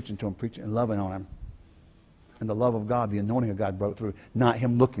 kept preaching to him, preaching and loving on him. And the love of God, the anointing of God broke through, not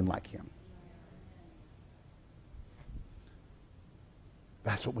him looking like him.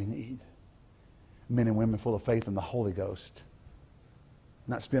 That's what we need. Men and women full of faith in the Holy Ghost.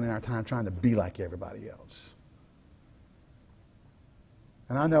 Not spending our time trying to be like everybody else.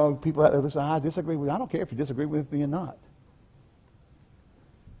 And I know people out there listen, I disagree with you. I don't care if you disagree with me or not.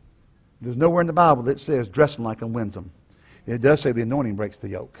 There's nowhere in the Bible that says dressing like them wins them. It does say the anointing breaks the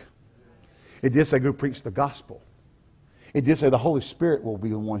yoke. It did say go preach the gospel. It did say the Holy Spirit will be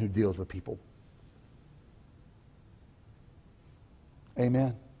the one who deals with people.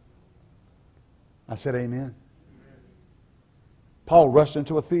 Amen. I said amen. Paul rushed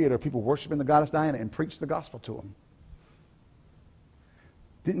into a theater, people worshiping the goddess Diana, and preached the gospel to them.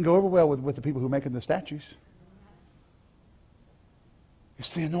 Didn't go over well with the people who are making the statues. It's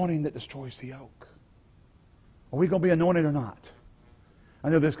the anointing that destroys the yoke. Are we going to be anointed or not? I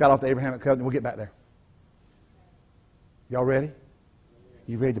know this got off the Abrahamic covenant. We'll get back there. Y'all ready?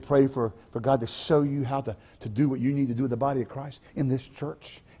 You ready to pray for God to show you how to do what you need to do with the body of Christ in this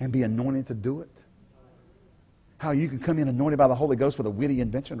church and be anointed to do it? How you can come in anointed by the Holy Ghost with a witty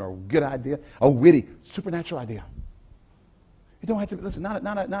invention or a good idea, a witty, supernatural idea. You don't have to, listen,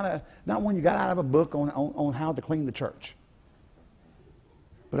 not one you got out of a book on how to clean the church.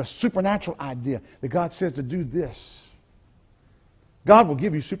 But a supernatural idea that God says to do this. God will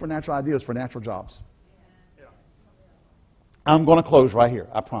give you supernatural ideas for natural jobs. I'm going to close right here,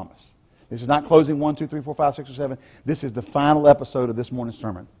 I promise. This is not closing 1, 2, 3, 4, 5, 6, or 7. This is the final episode of this morning's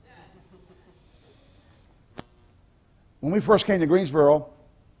sermon. When we first came to Greensboro,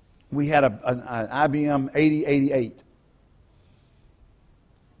 we had an IBM 8088.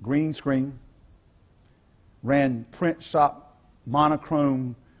 Green screen. Ran print shop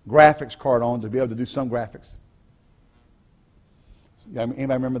monochrome graphics card on to be able to do some graphics.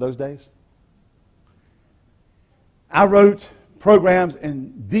 Anybody remember those days? I wrote programs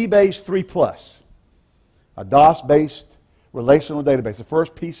in DBase 3+, a DOS-based relational database, the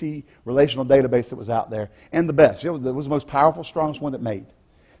first PC relational database that was out there, and the best. It was the most powerful, strongest one that made.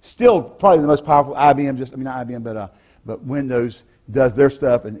 Still probably the most powerful. IBM, not IBM, but Windows does their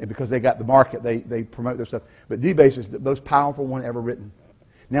stuff, and because they got the market, they promote their stuff. But DBase is the most powerful one ever written.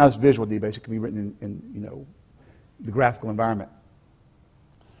 Now it's visual DBase. It can be written in the graphical environment.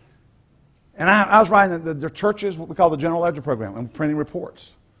 And I was writing the churches, what we call the general ledger program, and printing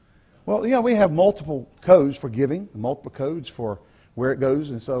reports. Well, we have multiple codes for giving, multiple codes for where it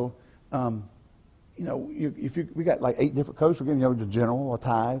goes, and so, we got like 8 different codes for giving. The general, a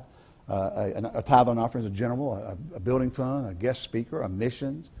tithe, a tithe on offering is a general, a building fund, a guest speaker, a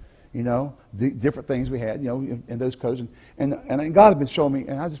missions, different things we had, in those codes. And God has been showing me,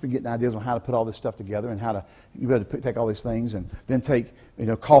 and I've just been getting ideas on how to put all this stuff together and how to, take all these things and then take,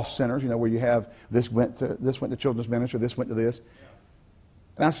 cost centers, where you have this went to children's ministry, this went to this.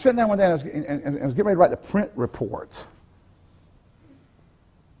 And I was sitting there one day and I was getting ready to write the print report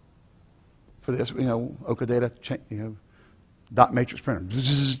for this, Okadata, dot matrix printer.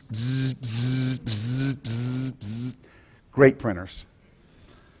 Great printers.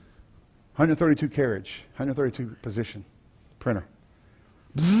 132 carriage, 132 position printer.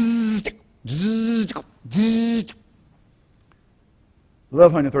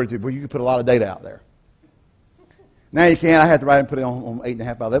 Love 132, but you can put a lot of data out there. Now you can't. I had to write and put it on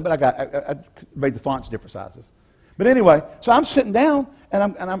 8.5 by 11, but I made the fonts different sizes. But anyway, so I'm sitting down and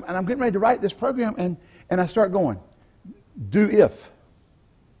I'm getting ready to write this program, and I start going, do if.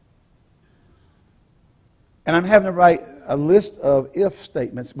 And I'm having to write a list of if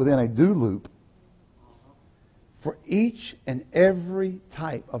statements within a do loop for each and every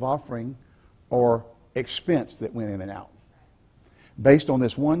type of offering or expense that went in and out, based on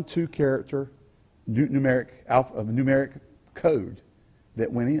this 1-2 character numeric code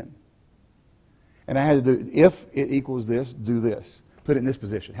that went in. And I had to do, if it equals this, do this. Put it in this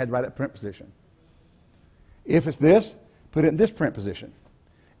position. Had to write it print position. If it's this, put it in this print position.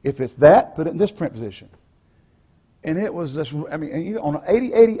 If it's that, put it in this print position. And it was this, on an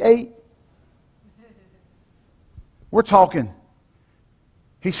 8088, we're talking.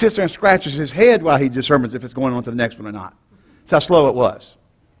 He sits there and scratches his head while he determines if it's going on to the next one or not. That's how slow it was.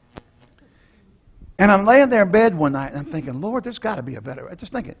 And I'm laying there in bed one night and I'm thinking, Lord, there's got to be a better way.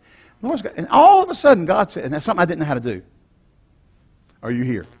 Just thinking, and all of a sudden God said, and that's something I didn't know how to do. Are you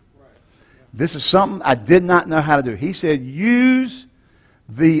here? Right. This is something I did not know how to do. He said, use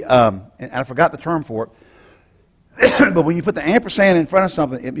the, and I forgot the term for it, but when you put the ampersand in front of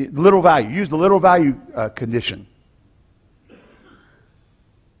something, literal value, use the literal value condition.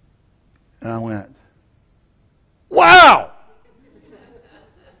 And I went, wow!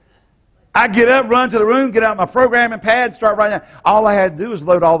 I get up, run to the room, get out my programming pad, start writing down. All I had to do was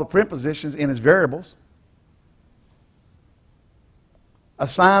load all the print positions in as variables.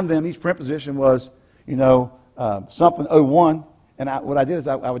 Assign them, each print position was, something 01. And what I did is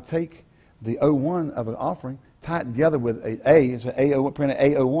I would take the 01 of an offering, tie it together with an A, it's an A01, print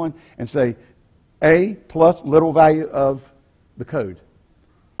an A01, and say A plus literal value of the code.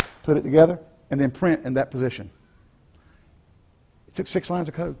 Put it together, and then print in that position. It took 6 lines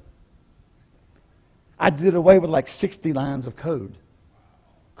of code. I did away with like 60 lines of code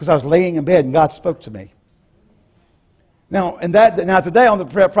because I was laying in bed and God spoke to me. Now today on the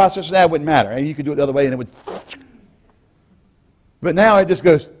processor, that wouldn't matter. You could do it the other way and it would. But now it just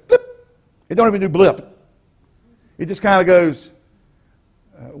goes blip. It don't even do blip. It just kind of goes,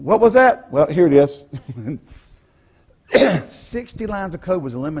 what was that? Well, here it is. 60 lines of code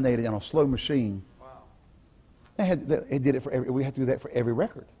was eliminated on a slow machine. Wow. It did it for we had to do that for every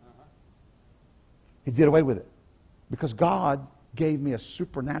record. It did away with it because God gave me a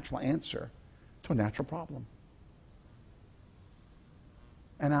supernatural answer to a natural problem.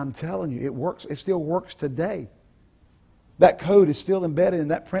 And I'm telling you, it works. It still works today. That code is still embedded in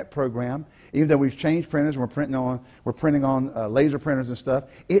that print program, even though we've changed printers and we're printing on laser printers and stuff.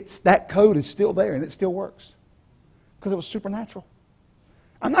 That code is still there and it still works because it was supernatural.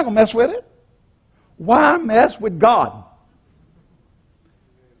 I'm not going to mess with it. Why mess with God?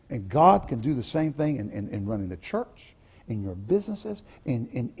 And God can do the same thing in running the church, in your businesses,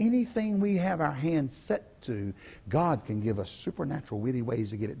 in anything we have our hands set to. God can give us supernatural, witty ways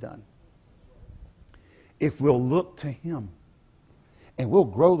to get it done. If we'll look to Him, and we'll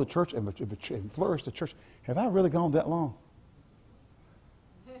grow the church and flourish the church. Have I really gone that long?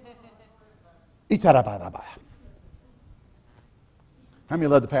 How many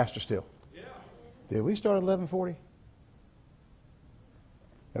love the pastor still? Yeah. Did we start at 11:40?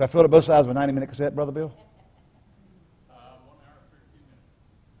 Have I filled up both sides of a 90-minute cassette, Brother Bill? 1 hour, 13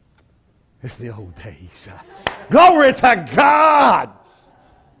 minutes. It's the old days. Glory to God!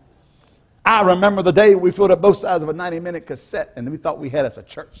 I remember the day we filled up both sides of a 90-minute cassette, and we thought we had us a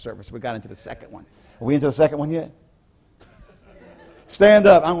church service. We got into the second one. Are we into the second one yet? Stand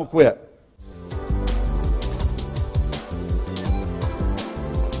up. I'm going to quit.